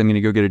 weeks, I'm going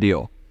to go get a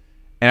deal.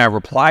 And I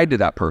replied to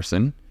that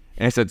person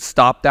And I said,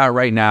 stop that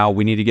right now.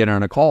 We need to get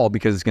on a call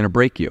because it's going to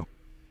break you.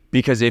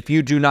 Because if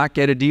you do not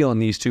get a deal in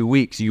these 2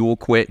 weeks, you will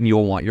quit and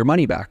you'll want your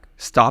money back.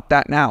 Stop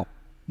that now.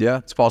 Yeah,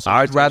 it's false.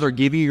 I'd rather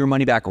give you your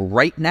money back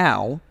right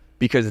now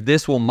because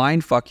this will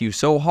mind fuck you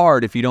so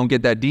hard. If you don't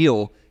get that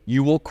deal,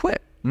 you will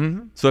quit.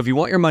 Mm-hmm. So if you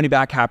want your money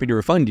back, happy to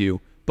refund you.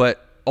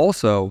 But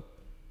also,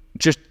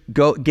 just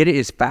go get it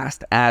as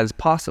fast as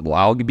possible.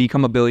 I'll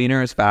become a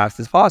billionaire as fast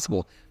as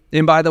possible.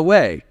 And by the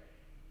way,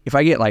 if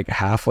I get like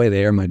halfway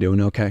there, am I doing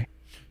okay?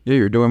 Yeah,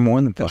 you're doing more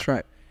than that. That's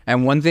right.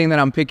 And one thing that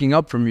I'm picking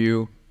up from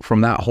you, from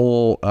that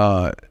whole,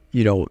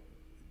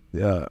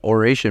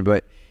 oration,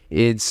 but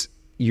it's,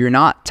 you're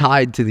not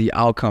tied to the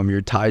outcome.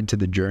 You're tied to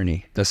the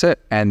journey. That's it.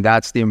 And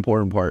that's the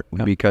important part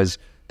because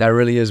that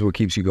really is what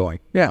keeps you going.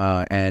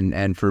 Yeah.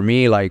 And for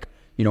me, like,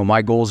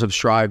 my goals have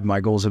strived.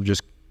 My goals have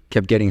just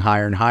kept getting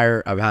higher and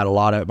higher. I've had a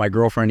lot of, my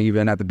girlfriend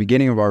even at the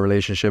beginning of our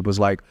relationship was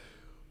like,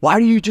 why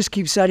do you just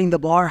keep setting the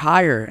bar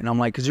higher? And I'm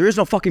like, because there is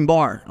no fucking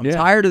bar. I'm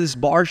tired of this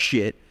bar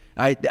shit.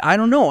 I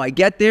don't know. I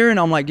get there and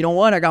I'm like, you know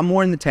what? I got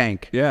more in the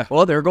tank. Yeah.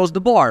 Well, there goes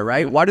the bar,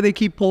 right? Why do they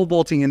keep pole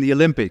vaulting in the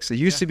Olympics? It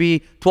used to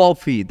be 12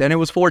 feet. Then it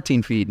was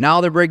 14 feet. Now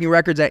they're breaking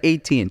records at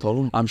 18.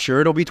 Totally. I'm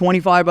sure it'll be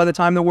 25 by the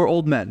time that we're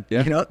old men.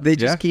 Yeah. They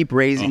just keep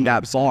raising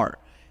that bar.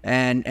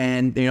 And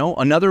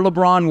another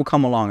LeBron will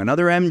come along,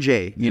 another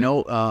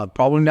MJ,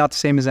 probably not the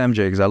same as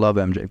MJ because I love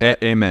MJ.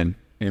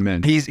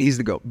 Amen. He's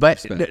the GOAT.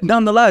 But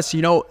nonetheless,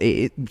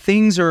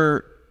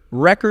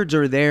 records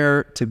are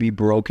there to be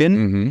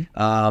broken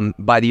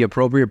by the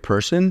appropriate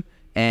person.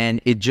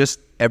 And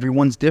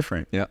everyone's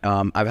different. Yeah.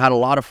 I've had a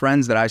lot of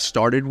friends that I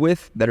started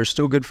with that are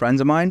still good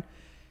friends of mine.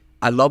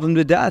 I love them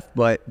to death,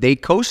 but they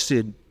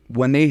coasted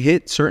when they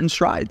hit certain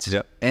strides.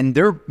 Yep. And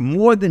they're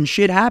more than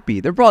shit happy.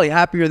 They're probably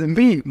happier than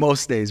me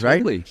most days, right?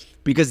 Totally.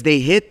 Because they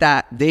hit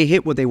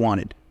what they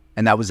wanted.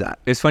 And that was that.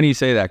 It's funny you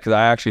say that because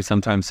I actually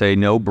sometimes say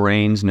no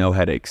brains, no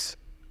headaches.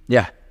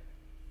 Yeah.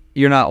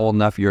 You're not old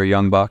enough. You're a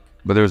young buck.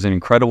 But there was an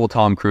incredible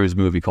Tom Cruise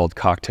movie called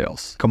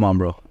Cocktails. Come on,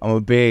 bro. I'm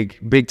a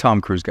big Tom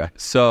Cruise guy.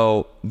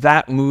 So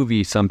that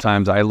movie,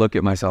 sometimes I look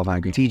at myself and I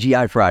go,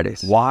 TGI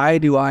Fridays. why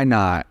do I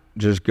not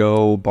just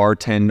go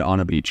bartend on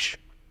a beach?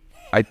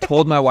 I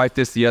told my wife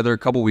this a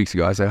couple weeks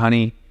ago. I said,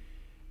 honey,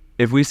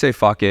 if we say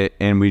fuck it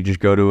and we just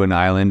go to an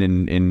island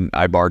and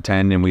I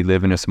bartend and we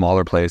live in a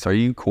smaller place, are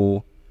you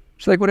cool?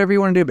 She's like, whatever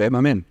you want to do, babe,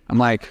 I'm in. I'm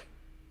like,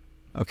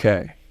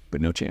 okay, but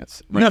no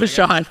chance. No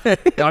shot.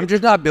 I'm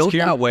just not built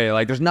that way.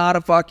 Like, there's not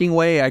a fucking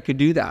way I could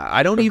do that.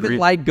 I don't even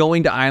like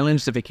going to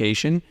islands to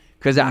vacation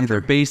because after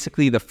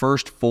basically the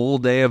first full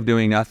day of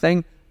doing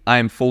nothing,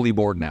 I'm fully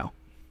bored now.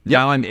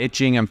 Now I'm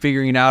itching. I'm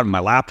figuring it out. My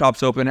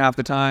laptop's open half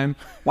the time.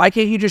 Why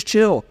can't you just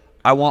chill?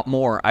 I want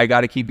more. I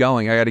got to keep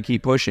going. I got to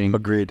keep pushing.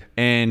 Agreed.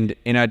 And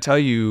I tell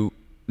you,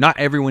 not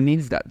everyone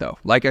needs that though.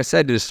 Like I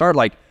said to start,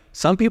 like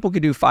some people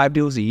could do 5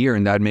 deals a year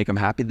and that'd make them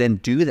happy. Then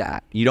do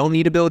that. You don't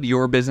need to build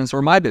your business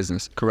or my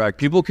business. Correct.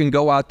 People can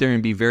go out there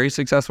and be very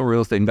successful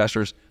real estate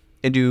investors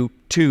and do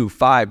 2,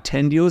 5,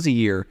 10 deals a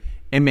year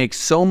and make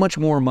so much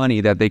more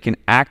money that they can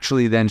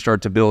actually then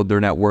start to build their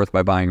net worth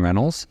by buying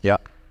rentals. Yeah.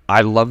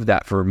 I love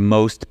that for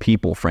most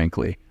people,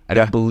 frankly. I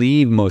don't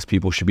believe most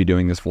people should be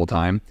doing this full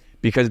time.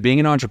 Because being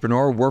an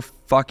entrepreneur, we're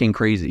fucking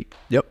crazy.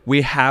 Yep.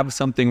 We have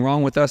something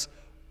wrong with us.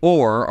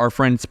 Or our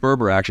friend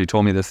Sperber actually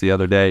told me this the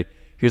other day.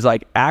 He was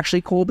like, actually,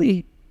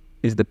 Colby,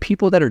 is the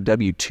people that are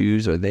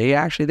W-2s, are they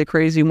actually the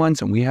crazy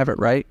ones and we have it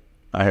right?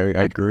 I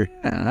agree.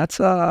 Yeah,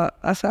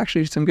 that's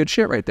actually some good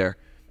shit right there,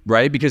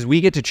 right? Because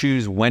we get to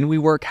choose when we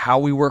work, how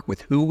we work,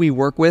 with who we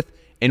work with,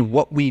 and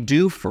what we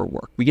do for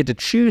work. We get to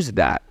choose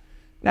that.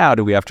 Now,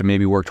 do we have to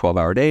maybe work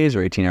 12-hour days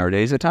or 18-hour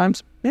days at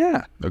times?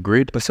 Yeah.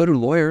 Agreed. But so do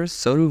lawyers,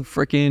 so do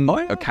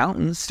freaking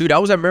accountants. Dude, I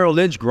was at Merrill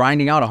Lynch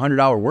grinding out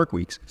 100-hour work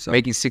weeks,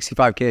 making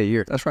 $65K a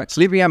year. That's right.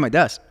 Sleeping at my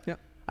desk. Yeah.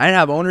 I didn't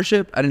have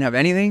ownership. I didn't have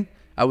anything.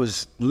 I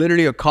was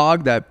literally a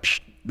cog that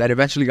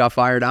eventually got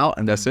fired out,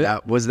 and that's it.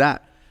 That was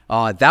that.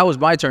 That was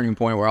my turning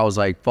point where I was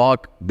like,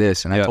 fuck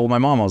this. And I told my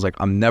mom, I was like,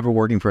 I'm never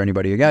working for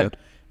anybody again. Yeah.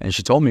 And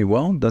she told me,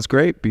 well, that's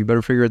great, but you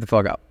better figure it the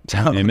fuck out.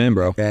 Amen,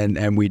 bro.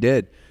 And we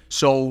did.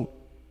 So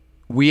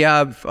we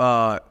have,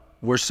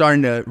 we're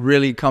starting to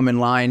really come in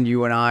line,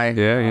 you and I.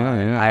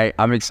 Yeah.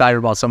 I'm excited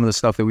about some of the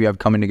stuff that we have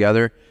coming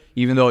together,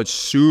 even though it's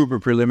super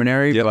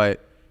preliminary,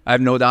 but I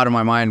have no doubt in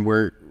my mind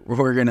we're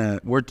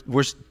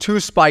too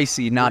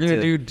spicy not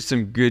to do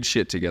some good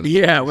shit together.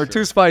 Yeah, we're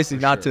too spicy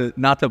not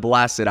to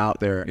blast it out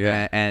there.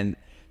 Yeah. And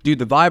dude,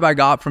 the vibe I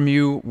got from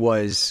you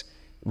was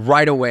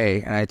right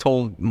away. And I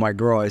told my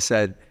girl, I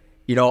said,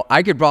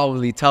 I could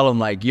probably tell him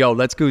like, yo,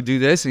 let's go do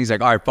this. And he's like,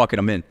 all right, fuck it,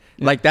 I'm in.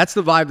 Yeah. Like, that's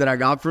the vibe that I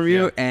got from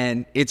you. Yeah.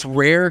 And it's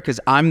rare because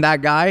I'm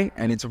that guy.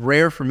 And it's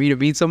rare for me to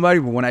meet somebody.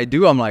 But when I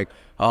do, I'm like,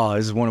 oh,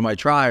 this is one of my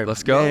tribe.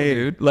 Let's go,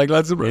 dude. Like,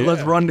 let's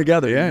run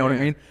together. You know what I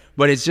mean?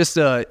 But it's just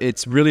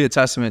it's really a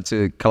testament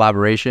to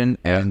collaboration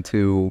and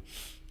to,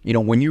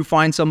 when you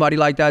find somebody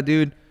like that,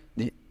 dude,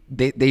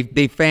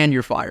 they fan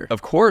your fire.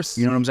 Of course.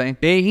 You know what I'm saying?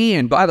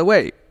 And by the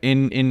way,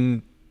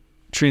 in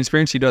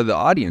transparency to the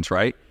audience,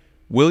 right?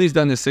 Willie's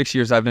done this 6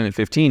 years. I've done it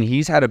 15.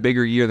 He's had a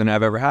bigger year than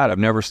I've ever had. I've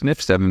never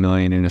sniffed $7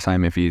 million in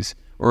assignment fees,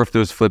 or if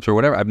those flips or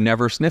whatever. I've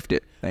never sniffed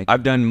it.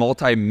 I've done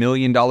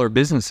multi-million-dollar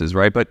businesses,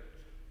 right? But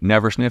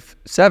never sniffed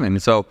 7.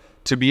 So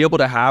to be able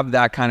to have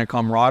that kind of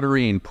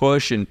camaraderie and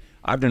push, and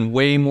I've done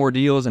way more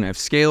deals and I've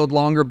scaled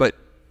longer, but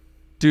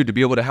dude, to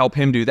be able to help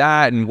him do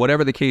that and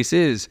whatever the case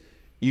is,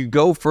 you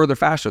go further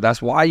faster.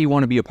 That's why you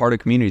want to be a part of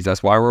communities.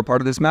 That's why we're a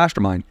part of this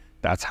mastermind.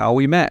 That's how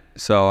we met.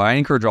 So I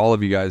encourage all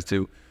of you guys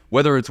to,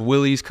 whether it's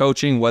Willie's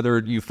coaching, whether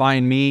you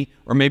find me,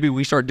 or maybe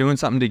we start doing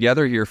something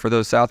together here for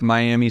those South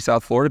Miami,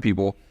 South Florida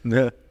people,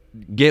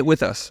 get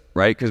with us,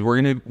 right? Because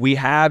we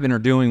have and are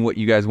doing what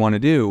you guys want to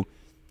do.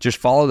 Just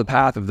follow the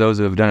path of those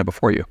who have done it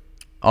before you.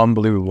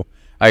 Unbelievable.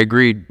 I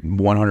agreed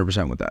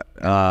 100% with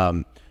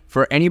that.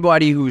 For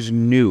anybody who's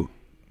new,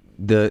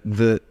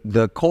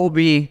 the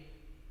Colby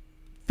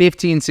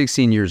 15,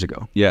 16 years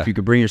ago, if you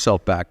could bring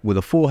yourself back with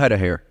a full head of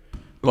hair,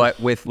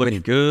 but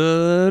looking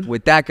good,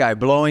 with that guy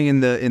blowing in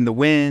the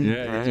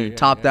wind,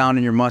 top down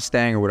in your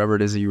Mustang or whatever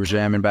it is that you were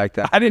jamming back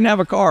then. I didn't have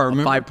a car,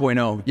 remember?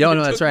 5.0. Yeah,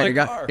 no, that's right. It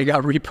got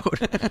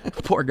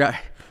repoed. Poor guy.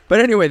 But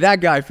anyway,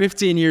 that guy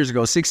 15 years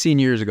ago, 16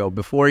 years ago,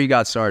 before he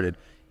got started,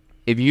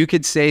 if you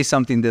could say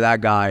something to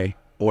that guy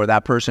or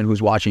that person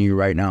who's watching you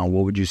right now,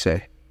 what would you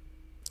say?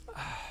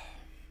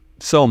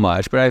 So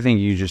much, but I think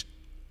you just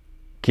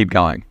keep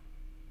going,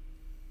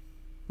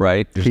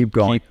 right? Just keep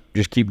going.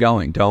 Just keep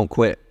going. Don't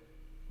quit,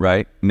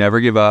 right? Never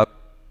give up,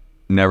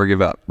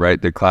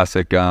 right? The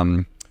classic, I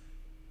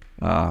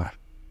want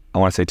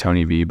to say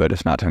Tony V, but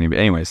it's not Tony V.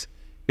 Anyways,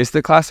 it's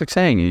the classic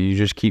saying, you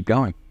just keep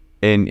going.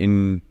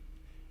 And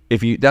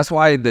if you, that's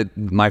why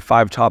my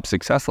 5 top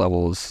success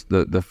levels,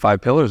 the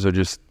 5 pillars are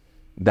just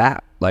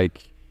that.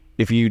 Like,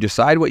 if you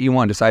decide what you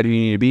want, decide who you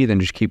need to be, then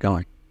just keep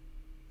going.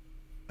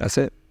 That's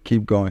it.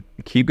 Keep going.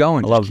 Keep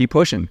going. Just keep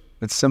pushing.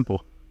 It's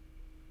simple.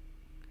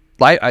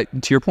 To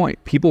your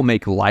point, people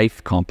make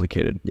life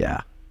complicated.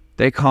 Yeah.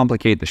 They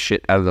complicate the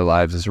shit out of their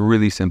lives. It's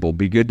really simple.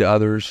 Be good to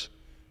others.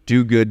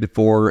 Do good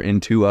for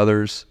and to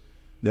others.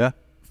 Yeah.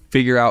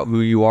 Figure out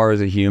who you are as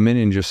a human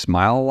and just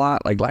smile a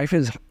lot. Like, life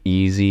is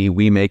easy.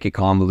 We make it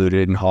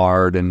convoluted and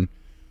hard, and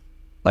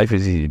life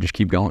is easy. Just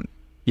keep going.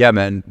 Yeah,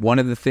 man. One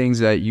of the things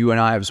that you and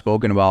I have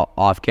spoken about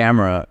off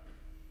camera,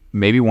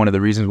 maybe one of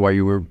the reasons why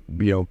you were,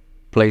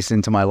 placed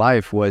into my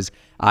life, was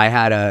I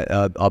had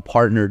a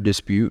partner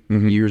dispute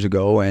years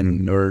ago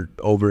or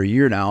over a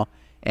year now.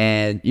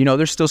 And,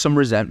 there's still some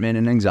resentment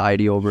and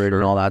anxiety over it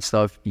and all that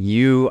stuff.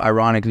 You,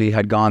 ironically,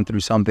 had gone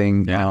through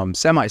something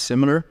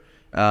semi-similar,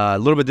 a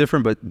little bit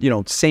different, but,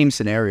 same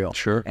scenario.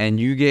 Sure. And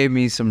you gave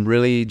me some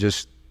really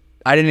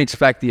I didn't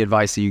expect the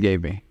advice that you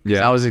gave me.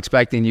 Yeah. I was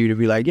expecting you to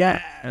be like,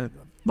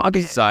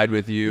 fucking side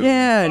with you.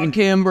 Yeah. And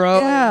Kim, bro.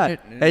 Yeah.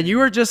 And you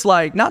were just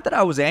like, not that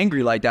I was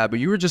angry like that, but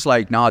you were just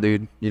like, nah,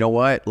 dude, you know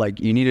what? Like,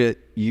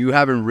 you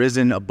haven't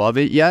risen above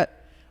it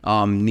yet.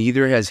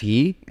 Neither has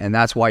he. And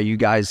that's why you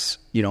guys,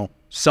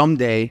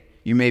 someday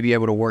you may be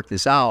able to work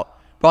this out.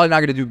 Probably not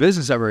going to do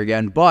business ever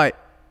again, but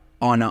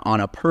on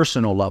a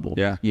personal level,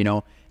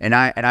 and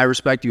I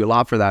respect you a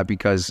lot for that,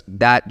 because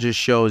that just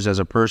shows as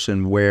a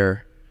person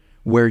where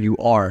you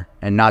are,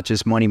 and not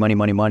just money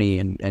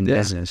and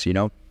business,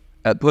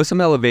 Put some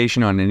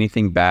elevation on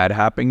anything bad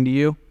happening to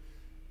you.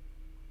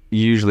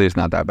 Usually it's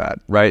not that bad,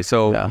 right?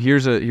 So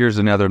here's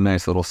another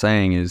nice little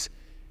saying is,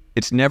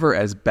 it's never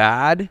as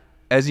bad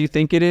as you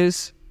think it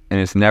is,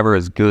 and it's never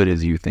as good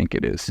as you think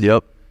it is.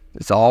 Yep.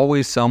 It's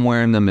always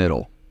somewhere in the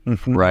middle,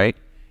 right?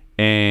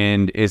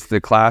 And it's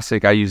the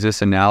classic, I use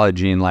this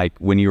analogy, and like,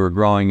 when you were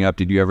growing up,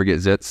 did you ever get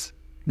zits?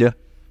 Yeah.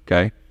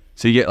 Okay.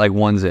 So you get like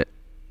one zit,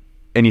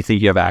 and you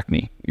think you have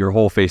acne. Your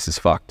whole face is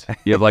fucked.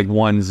 You have like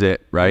one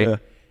zit, right? Yeah.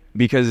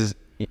 Because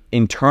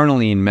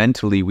internally and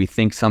mentally, we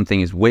think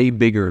something is way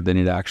bigger than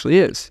it actually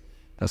is.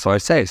 That's why I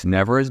say it's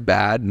never as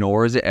bad,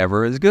 nor is it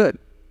ever as good,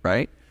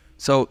 right?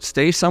 So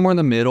stay somewhere in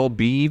the middle,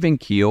 be even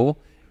keel,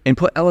 and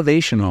put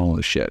elevation on all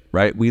this shit,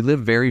 right? We live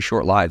very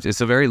short lives.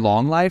 It's a very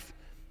long life,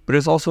 but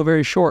it's also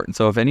very short. And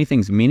so if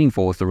anything's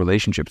meaningful, it's the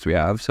relationships we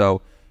have.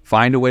 So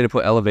find a way to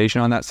put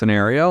elevation on that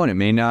scenario, and it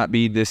may not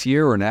be this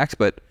year or next,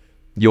 but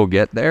you'll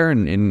get there.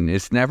 And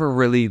it's never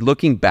really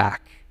looking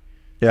back.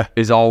 Yeah,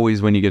 is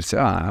always when you get to say,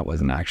 that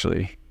wasn't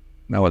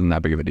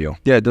that big of a deal.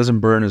 Yeah, it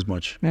doesn't burn as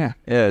much. Yeah,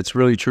 it's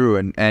really true.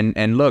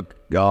 And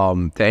look,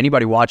 to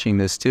anybody watching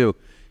this too,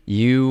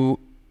 you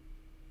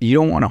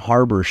don't want to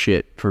harbor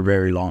shit for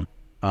very long,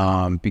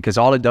 because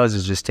all it does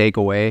is just take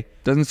away.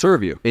 Doesn't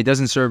serve you. It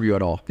doesn't serve you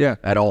at all. Yeah,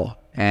 at all.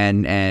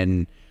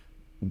 And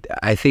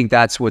I think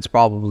that's what's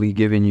probably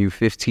given you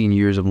 15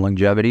 years of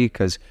longevity,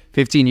 because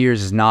 15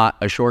 years is not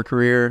a short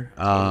career.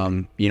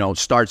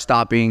 Start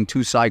stopping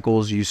 2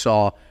 cycles. You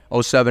saw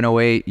 07,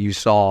 08, you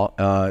saw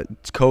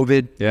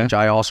COVID, which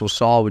I also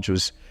saw, which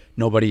was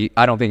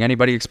I don't think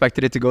anybody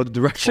expected it to go the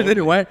direction that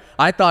it went.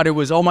 I thought it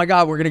was, oh my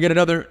God, we're going to get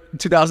another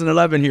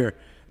 2011 here.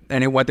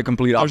 And it went the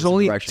complete opposite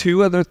direction. There's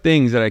only 2 other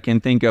things that I can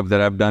think of that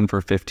I've done for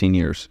 15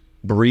 years.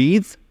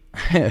 Breathe.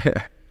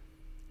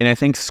 And I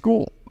think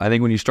school. I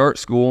think when you start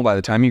school, by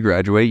the time you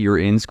graduate, you're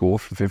in school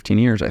for 15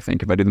 years, I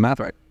think, if I do the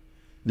math right.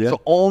 Yeah.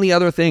 So only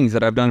other things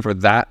that I've done for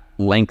that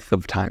length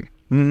of time.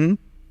 Mm-hmm.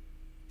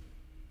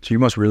 So you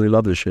must really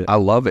love this shit. I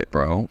love it,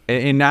 bro.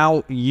 And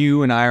now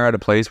you and I are at a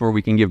place where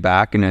we can give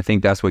back, and I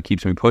think that's what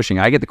keeps me pushing.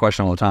 I get the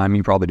question all the time.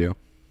 You probably do.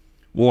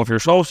 Well, if you're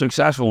so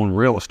successful in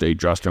real estate,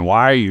 Justin,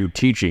 why are you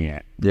teaching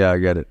it? Yeah, I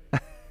get it.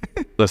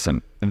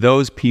 Listen,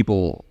 those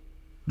people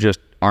just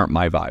aren't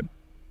my vibe,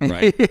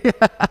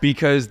 right?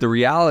 Because the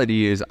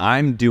reality is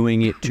I'm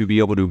doing it to be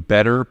able to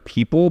better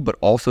people, but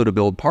also to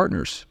build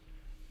partners.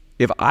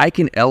 If I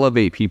can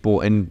elevate people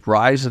and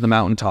rise to the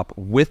mountaintop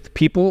with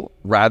people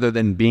rather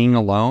than being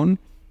alone,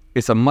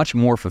 it's a much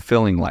more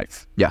fulfilling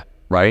life. Yeah.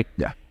 Right?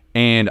 Yeah.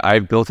 And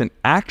I've built an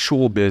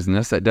actual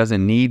business that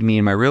doesn't need me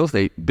in my real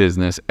estate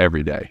business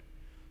every day.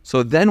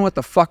 So then what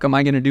the fuck am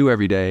I going to do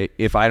every day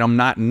if I'm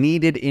not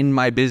needed in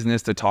my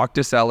business to talk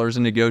to sellers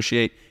and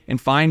negotiate and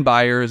find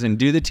buyers and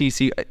do the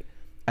TC?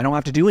 I don't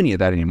have to do any of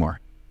that anymore.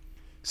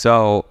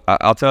 So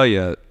I'll tell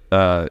you,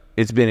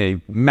 it's been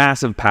a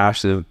massive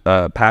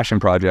passion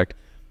project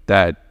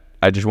that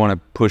I just want to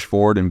push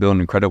forward and build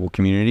an incredible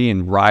community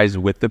and rise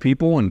with the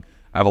people. And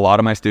I have a lot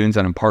of my students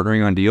that I'm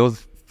partnering on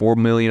deals, $4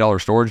 million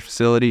storage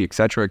facility, et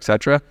cetera, et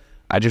cetera.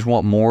 I just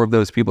want more of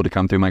those people to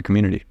come through my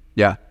community.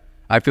 Yeah.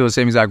 I feel the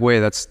same exact way.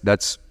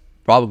 That's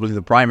probably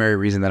the primary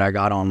reason that I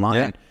got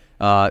online,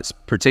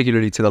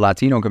 particularly to the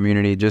Latino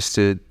community. Just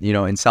to,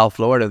 in South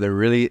Florida, there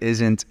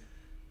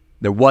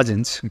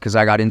wasn't, because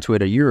I got into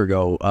it a year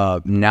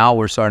ago. Now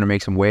we're starting to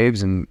make some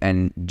waves,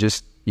 and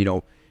just,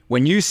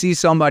 when you see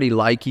somebody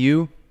like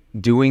you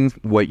doing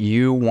what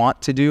you want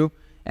to do,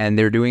 and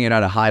they're doing it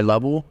at a high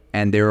level,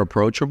 and they're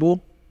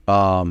approachable,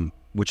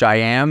 which I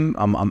am.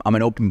 I'm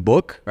an open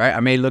book, right? I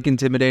may look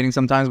intimidating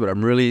sometimes, but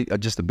I'm really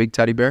just a big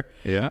teddy bear.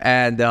 Yeah.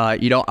 And I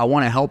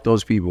want to help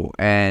those people,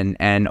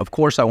 and of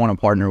course I want to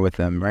partner with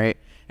them, right?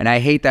 And I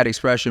hate that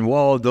expression.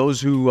 Well,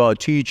 those who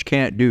teach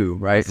can't do,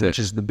 right? Which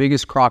is the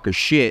biggest crock of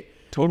shit.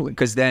 Totally.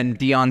 Because then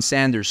Deion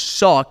Sanders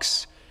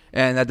sucks,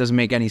 and that doesn't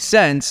make any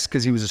sense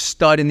because he was a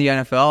stud in the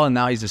NFL, and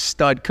now he's a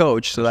stud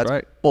coach. So that's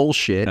right.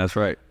 Bullshit. That's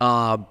right.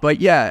 But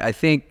yeah, I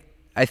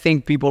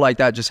think people like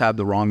that just have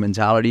the wrong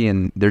mentality,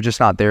 and they're just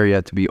not there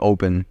yet to be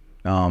open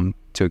to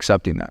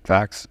accepting that.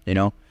 Facts.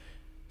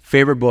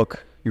 Favorite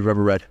book you've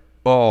ever read?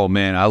 Oh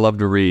man, I love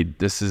to read.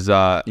 This is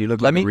You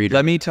look like a reader.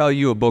 Let me tell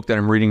you a book that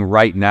I'm reading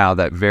right now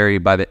that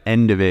by the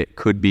end of it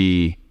could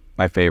be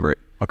my favorite.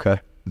 Okay.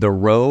 The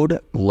Road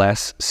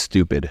Less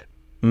Stupid.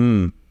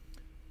 It's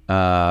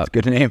a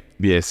good name.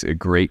 Yes, a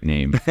great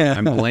name.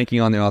 I'm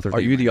blanking on the author. Are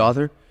you the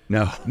author?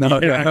 No.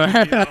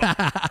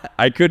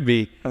 I could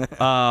be.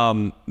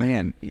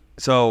 Man,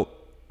 so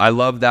I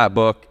love that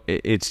book.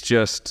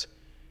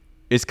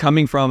 It's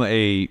coming from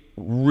a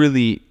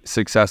really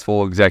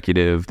successful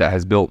executive that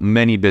has built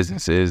many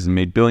businesses and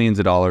made billions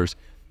of dollars.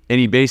 And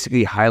he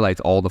basically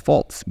highlights all the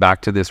faults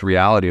back to this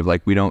reality of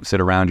we don't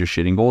sit around just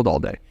shitting gold all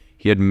day.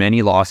 He had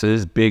many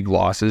losses, big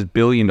losses,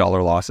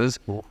 billion-dollar losses.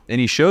 Cool.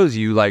 And he shows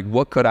you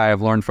what could I have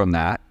learned from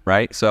that,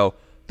 right? So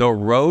The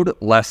Road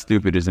Less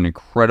Stupid is an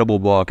incredible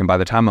book, and by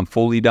the time I'm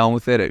fully done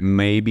with it, it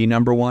may be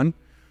number one.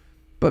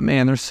 But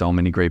man, there's so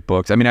many great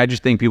books. I mean, I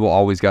just think people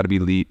always got to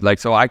be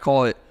so I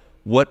call it,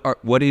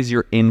 what is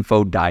your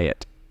info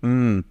diet?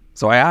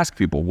 So I ask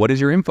people, what is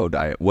your info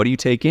diet? What do you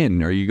take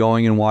in? Are you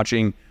going and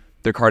watching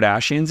the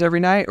Kardashians every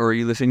night, or are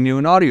you listening to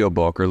an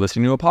audiobook or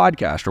listening to a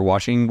podcast or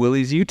watching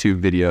Willie's YouTube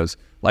videos?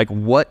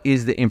 What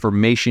is the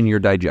information you're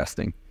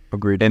digesting?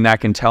 Agreed. And that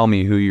can tell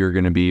me who you're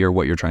going to be or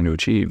what you're trying to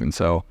achieve. And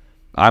so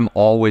I'm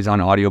always on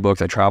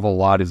audiobooks. I travel a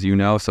lot, as you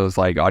know. So it's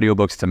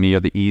audiobooks to me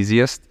are the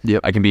easiest.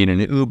 Yep. I can be in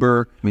an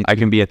Uber. I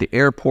can be at the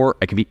airport.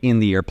 I can be in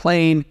the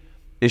airplane.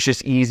 It's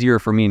just easier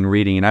for me in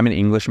reading. And I'm an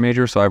English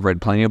major, so I've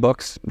read plenty of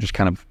books. I'm just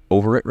kind of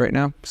over it right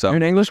now. So you're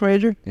an English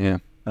major? Yeah.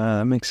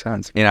 That makes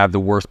sense. And I have the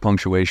worst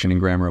punctuation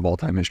and grammar of all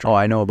time history. Oh,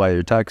 I know by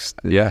your text.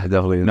 Yeah,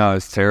 definitely. No,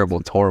 it's terrible.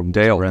 It's horrible.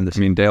 Dale. Horrendous.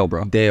 Dale,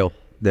 bro. Dale.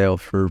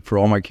 For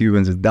all my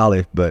Cubans, it's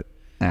Dale, but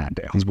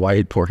Dale. He's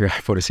white, poor guy.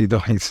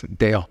 Pobrecito. It's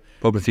Dale.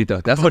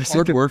 Pobrecito. That's a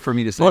hard word for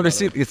me to say.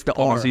 Pobrecito. It's the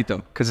R. Pobrecito.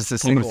 Because it's a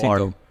single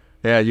R.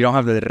 Yeah, you don't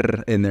have the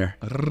R in there.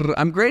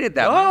 I'm great at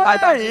that.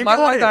 My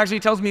wife actually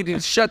tells me to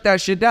shut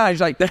that shit down.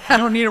 She's like, I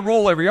don't need to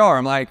roll every R.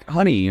 I'm like,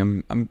 honey,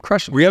 I'm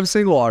crushing. We have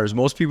single R's.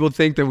 Most people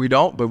think that we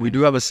don't, but we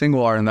do have a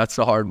single R, and that's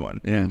the hard one.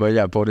 Yeah. But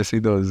yeah,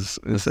 Pobrecito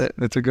is it.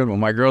 It's a good one.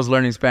 My girl's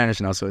learning Spanish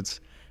now, so it's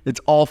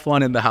all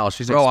fun in the house.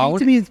 She's like, speak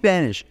to me in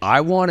Spanish.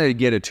 I want to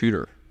get a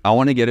tutor. I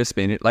want to get a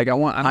Spanish. I'm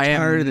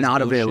tired of this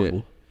not bullshit.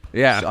 Available.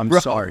 Yeah, I'm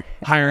sorry.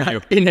 Hiring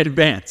you in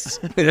advance.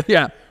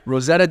 Yeah.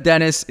 Rosetta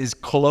Dennis is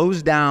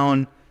closed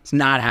down. It's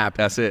not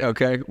happening. That's it.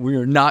 Okay. We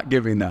are not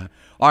giving that.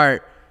 All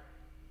right.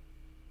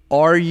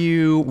 Are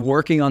you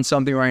working on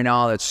something right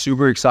now that's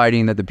super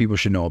exciting that the people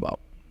should know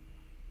about?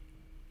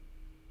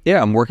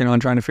 Yeah, I'm working on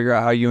trying to figure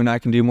out how you and I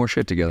can do more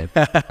shit together.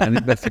 I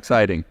think that's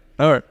exciting.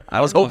 All right.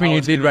 I was hoping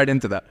you'd lead right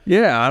into that.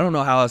 Yeah, I don't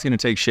know how that's going to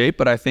take shape,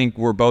 but I think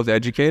we're both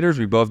educators.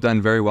 We've both done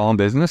very well in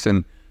business.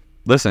 And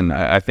listen,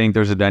 I think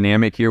there's a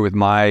dynamic here with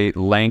my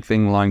length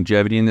and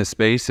longevity in this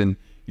space and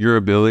your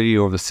ability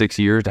over the 6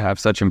 years to have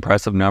such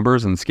impressive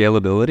numbers and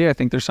scalability, I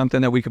think there's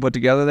something that we could put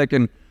together that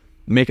can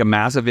make a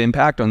massive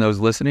impact on those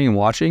listening and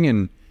watching.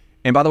 And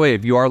by the way,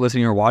 if you are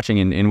listening or watching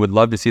and would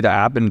love to see the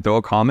app, and throw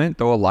a comment,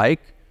 throw a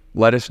like,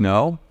 let us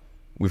know.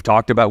 We've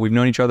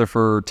known each other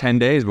for 10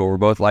 days, but we're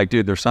both like,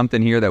 dude, there's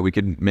something here that we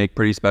could make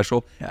pretty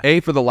special. Yeah.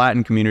 For the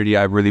Latin community,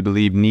 I really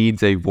believe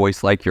needs a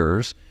voice like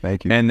yours.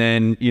 Thank you. And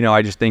then,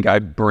 I just think I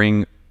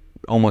bring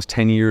almost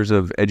 10 years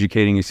of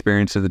educating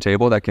experience to the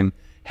table that can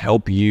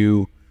help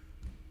you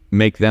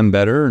make them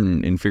better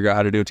and figure out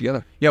how to do it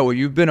together. Yeah, well,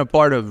 you've been a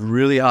part of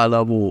really high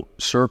level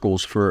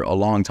circles for a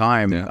long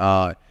time.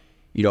 Yeah.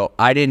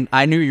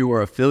 I knew you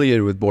were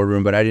affiliated with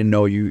Boardroom, but I didn't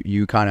know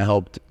you kind of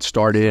helped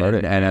start it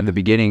and at the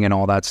beginning and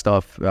all that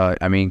stuff.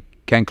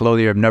 Ken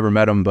Clothier, I've never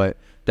met him, but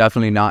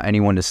definitely not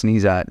anyone to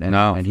sneeze at.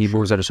 And he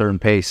moves at a certain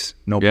pace,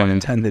 no pun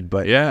intended.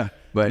 But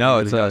no,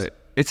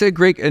 it's a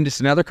great, and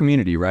it's another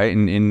community, right?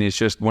 And it's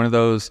just one of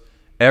those,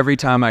 every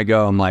time I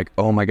go, I'm like,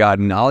 oh my God.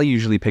 And I'll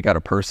usually pick out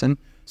a person.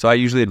 So I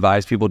usually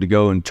advise people to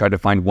go and try to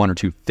find one or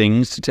two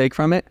things to take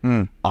from it.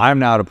 I'm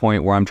now at a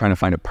point where I'm trying to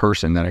find a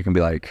person that I can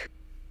be like,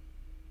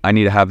 I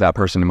need to have that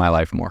person in my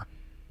life more.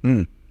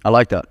 I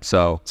like that.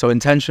 So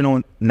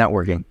intentional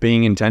networking,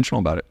 being intentional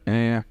about it.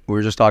 Yeah. We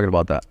were just talking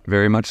about that.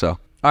 Very much so.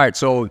 All right.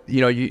 So,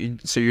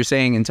 you're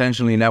saying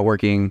intentionally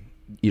networking,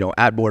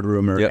 at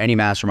Boardroom or any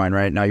mastermind,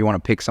 right? Now you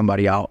want to pick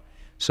somebody out.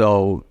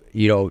 So,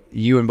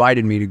 you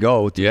invited me to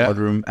go to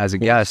Boardroom as a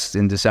guest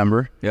in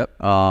December.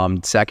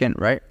 2nd,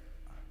 right?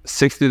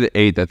 6th through the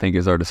 8th, I think,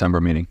 is our December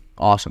meeting.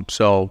 Awesome.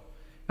 So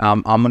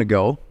I'm going to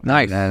go.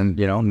 Nice. And,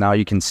 now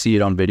you can see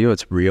it on video.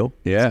 It's real.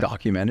 Yeah. It's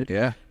documented.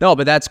 Yeah. No,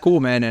 but that's cool,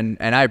 man.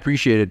 And I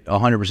appreciate it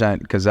 100%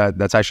 because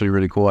that's actually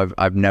really cool.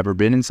 I've never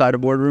been inside a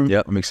Boardroom.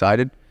 Yep. I'm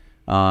excited.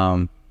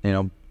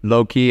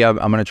 Low key, I'm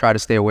going to try to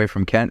stay away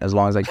from Kent as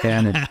long as I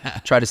can and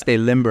try to stay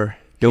limber.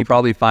 He'll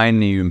probably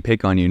find you and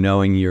pick on you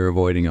knowing you're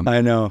avoiding him. I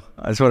know.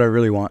 That's what I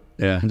really want.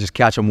 Yeah. And just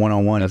catch him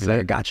one-on-one. That's it.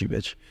 I got you,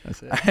 bitch.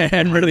 That's it.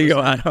 And really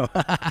go at him.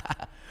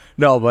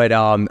 No, but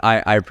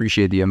I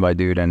appreciate the invite,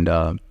 dude.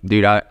 And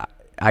dude,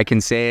 I can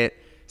say it.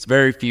 It's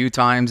very few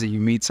times that you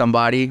meet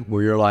somebody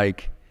where you're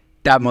like,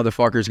 that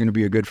motherfucker is going to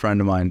be a good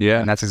friend of mine. Yeah.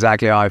 And that's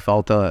exactly how I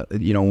felt,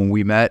 when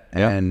we met.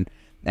 Yeah.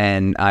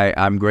 And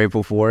I'm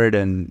grateful for it.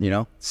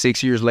 And,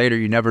 6 years later,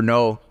 you never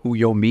know who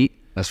you'll meet.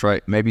 That's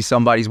right. Maybe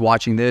somebody's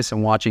watching this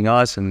and watching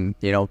us, and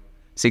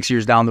 6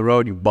 years down the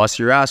road, you bust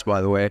your ass,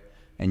 by the way,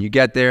 and you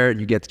get there and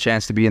you get the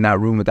chance to be in that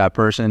room with that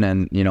person,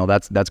 and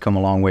that's come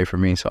a long way for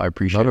me. So I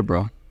appreciate Love it,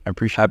 bro. I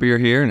appreciate happy you're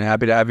here and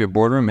happy to have you at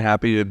Boardroom and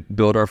happy to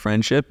build our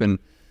friendship and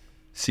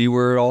see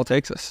where it all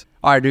takes us.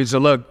 All right, dude. So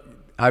look,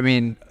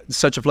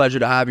 such a pleasure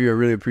to have you. I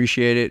really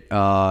appreciate it.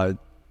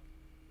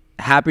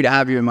 Happy to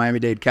have you in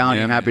Miami-Dade County.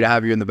 Yeah, I'm happy to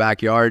have you in the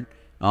backyard.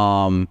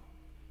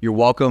 You're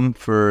welcome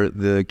for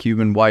the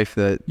Cuban wife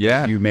that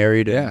you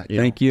married. Yeah,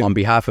 thank you. On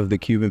behalf of the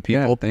Cuban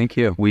people. Yeah, thank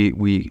you.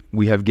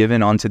 We have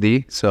given unto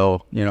thee,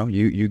 so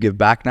you give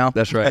back now.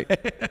 That's right.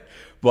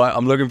 But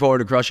I'm looking forward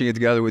to crushing it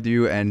together with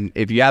you. And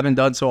if you haven't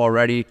done so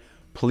already,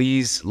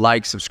 please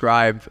like,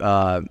 subscribe.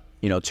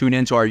 Tune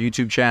into our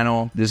YouTube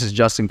channel. This is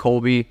Justin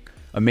Colby.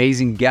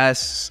 Amazing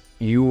guests.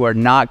 You are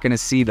not going to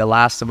see the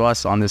last of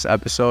us on this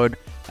episode.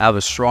 I have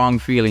a strong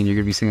feeling you're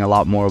going to be seeing a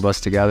lot more of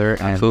us together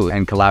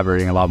and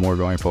collaborating a lot more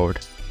going forward.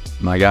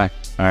 My guy.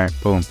 All right,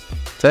 boom.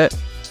 That's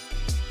it.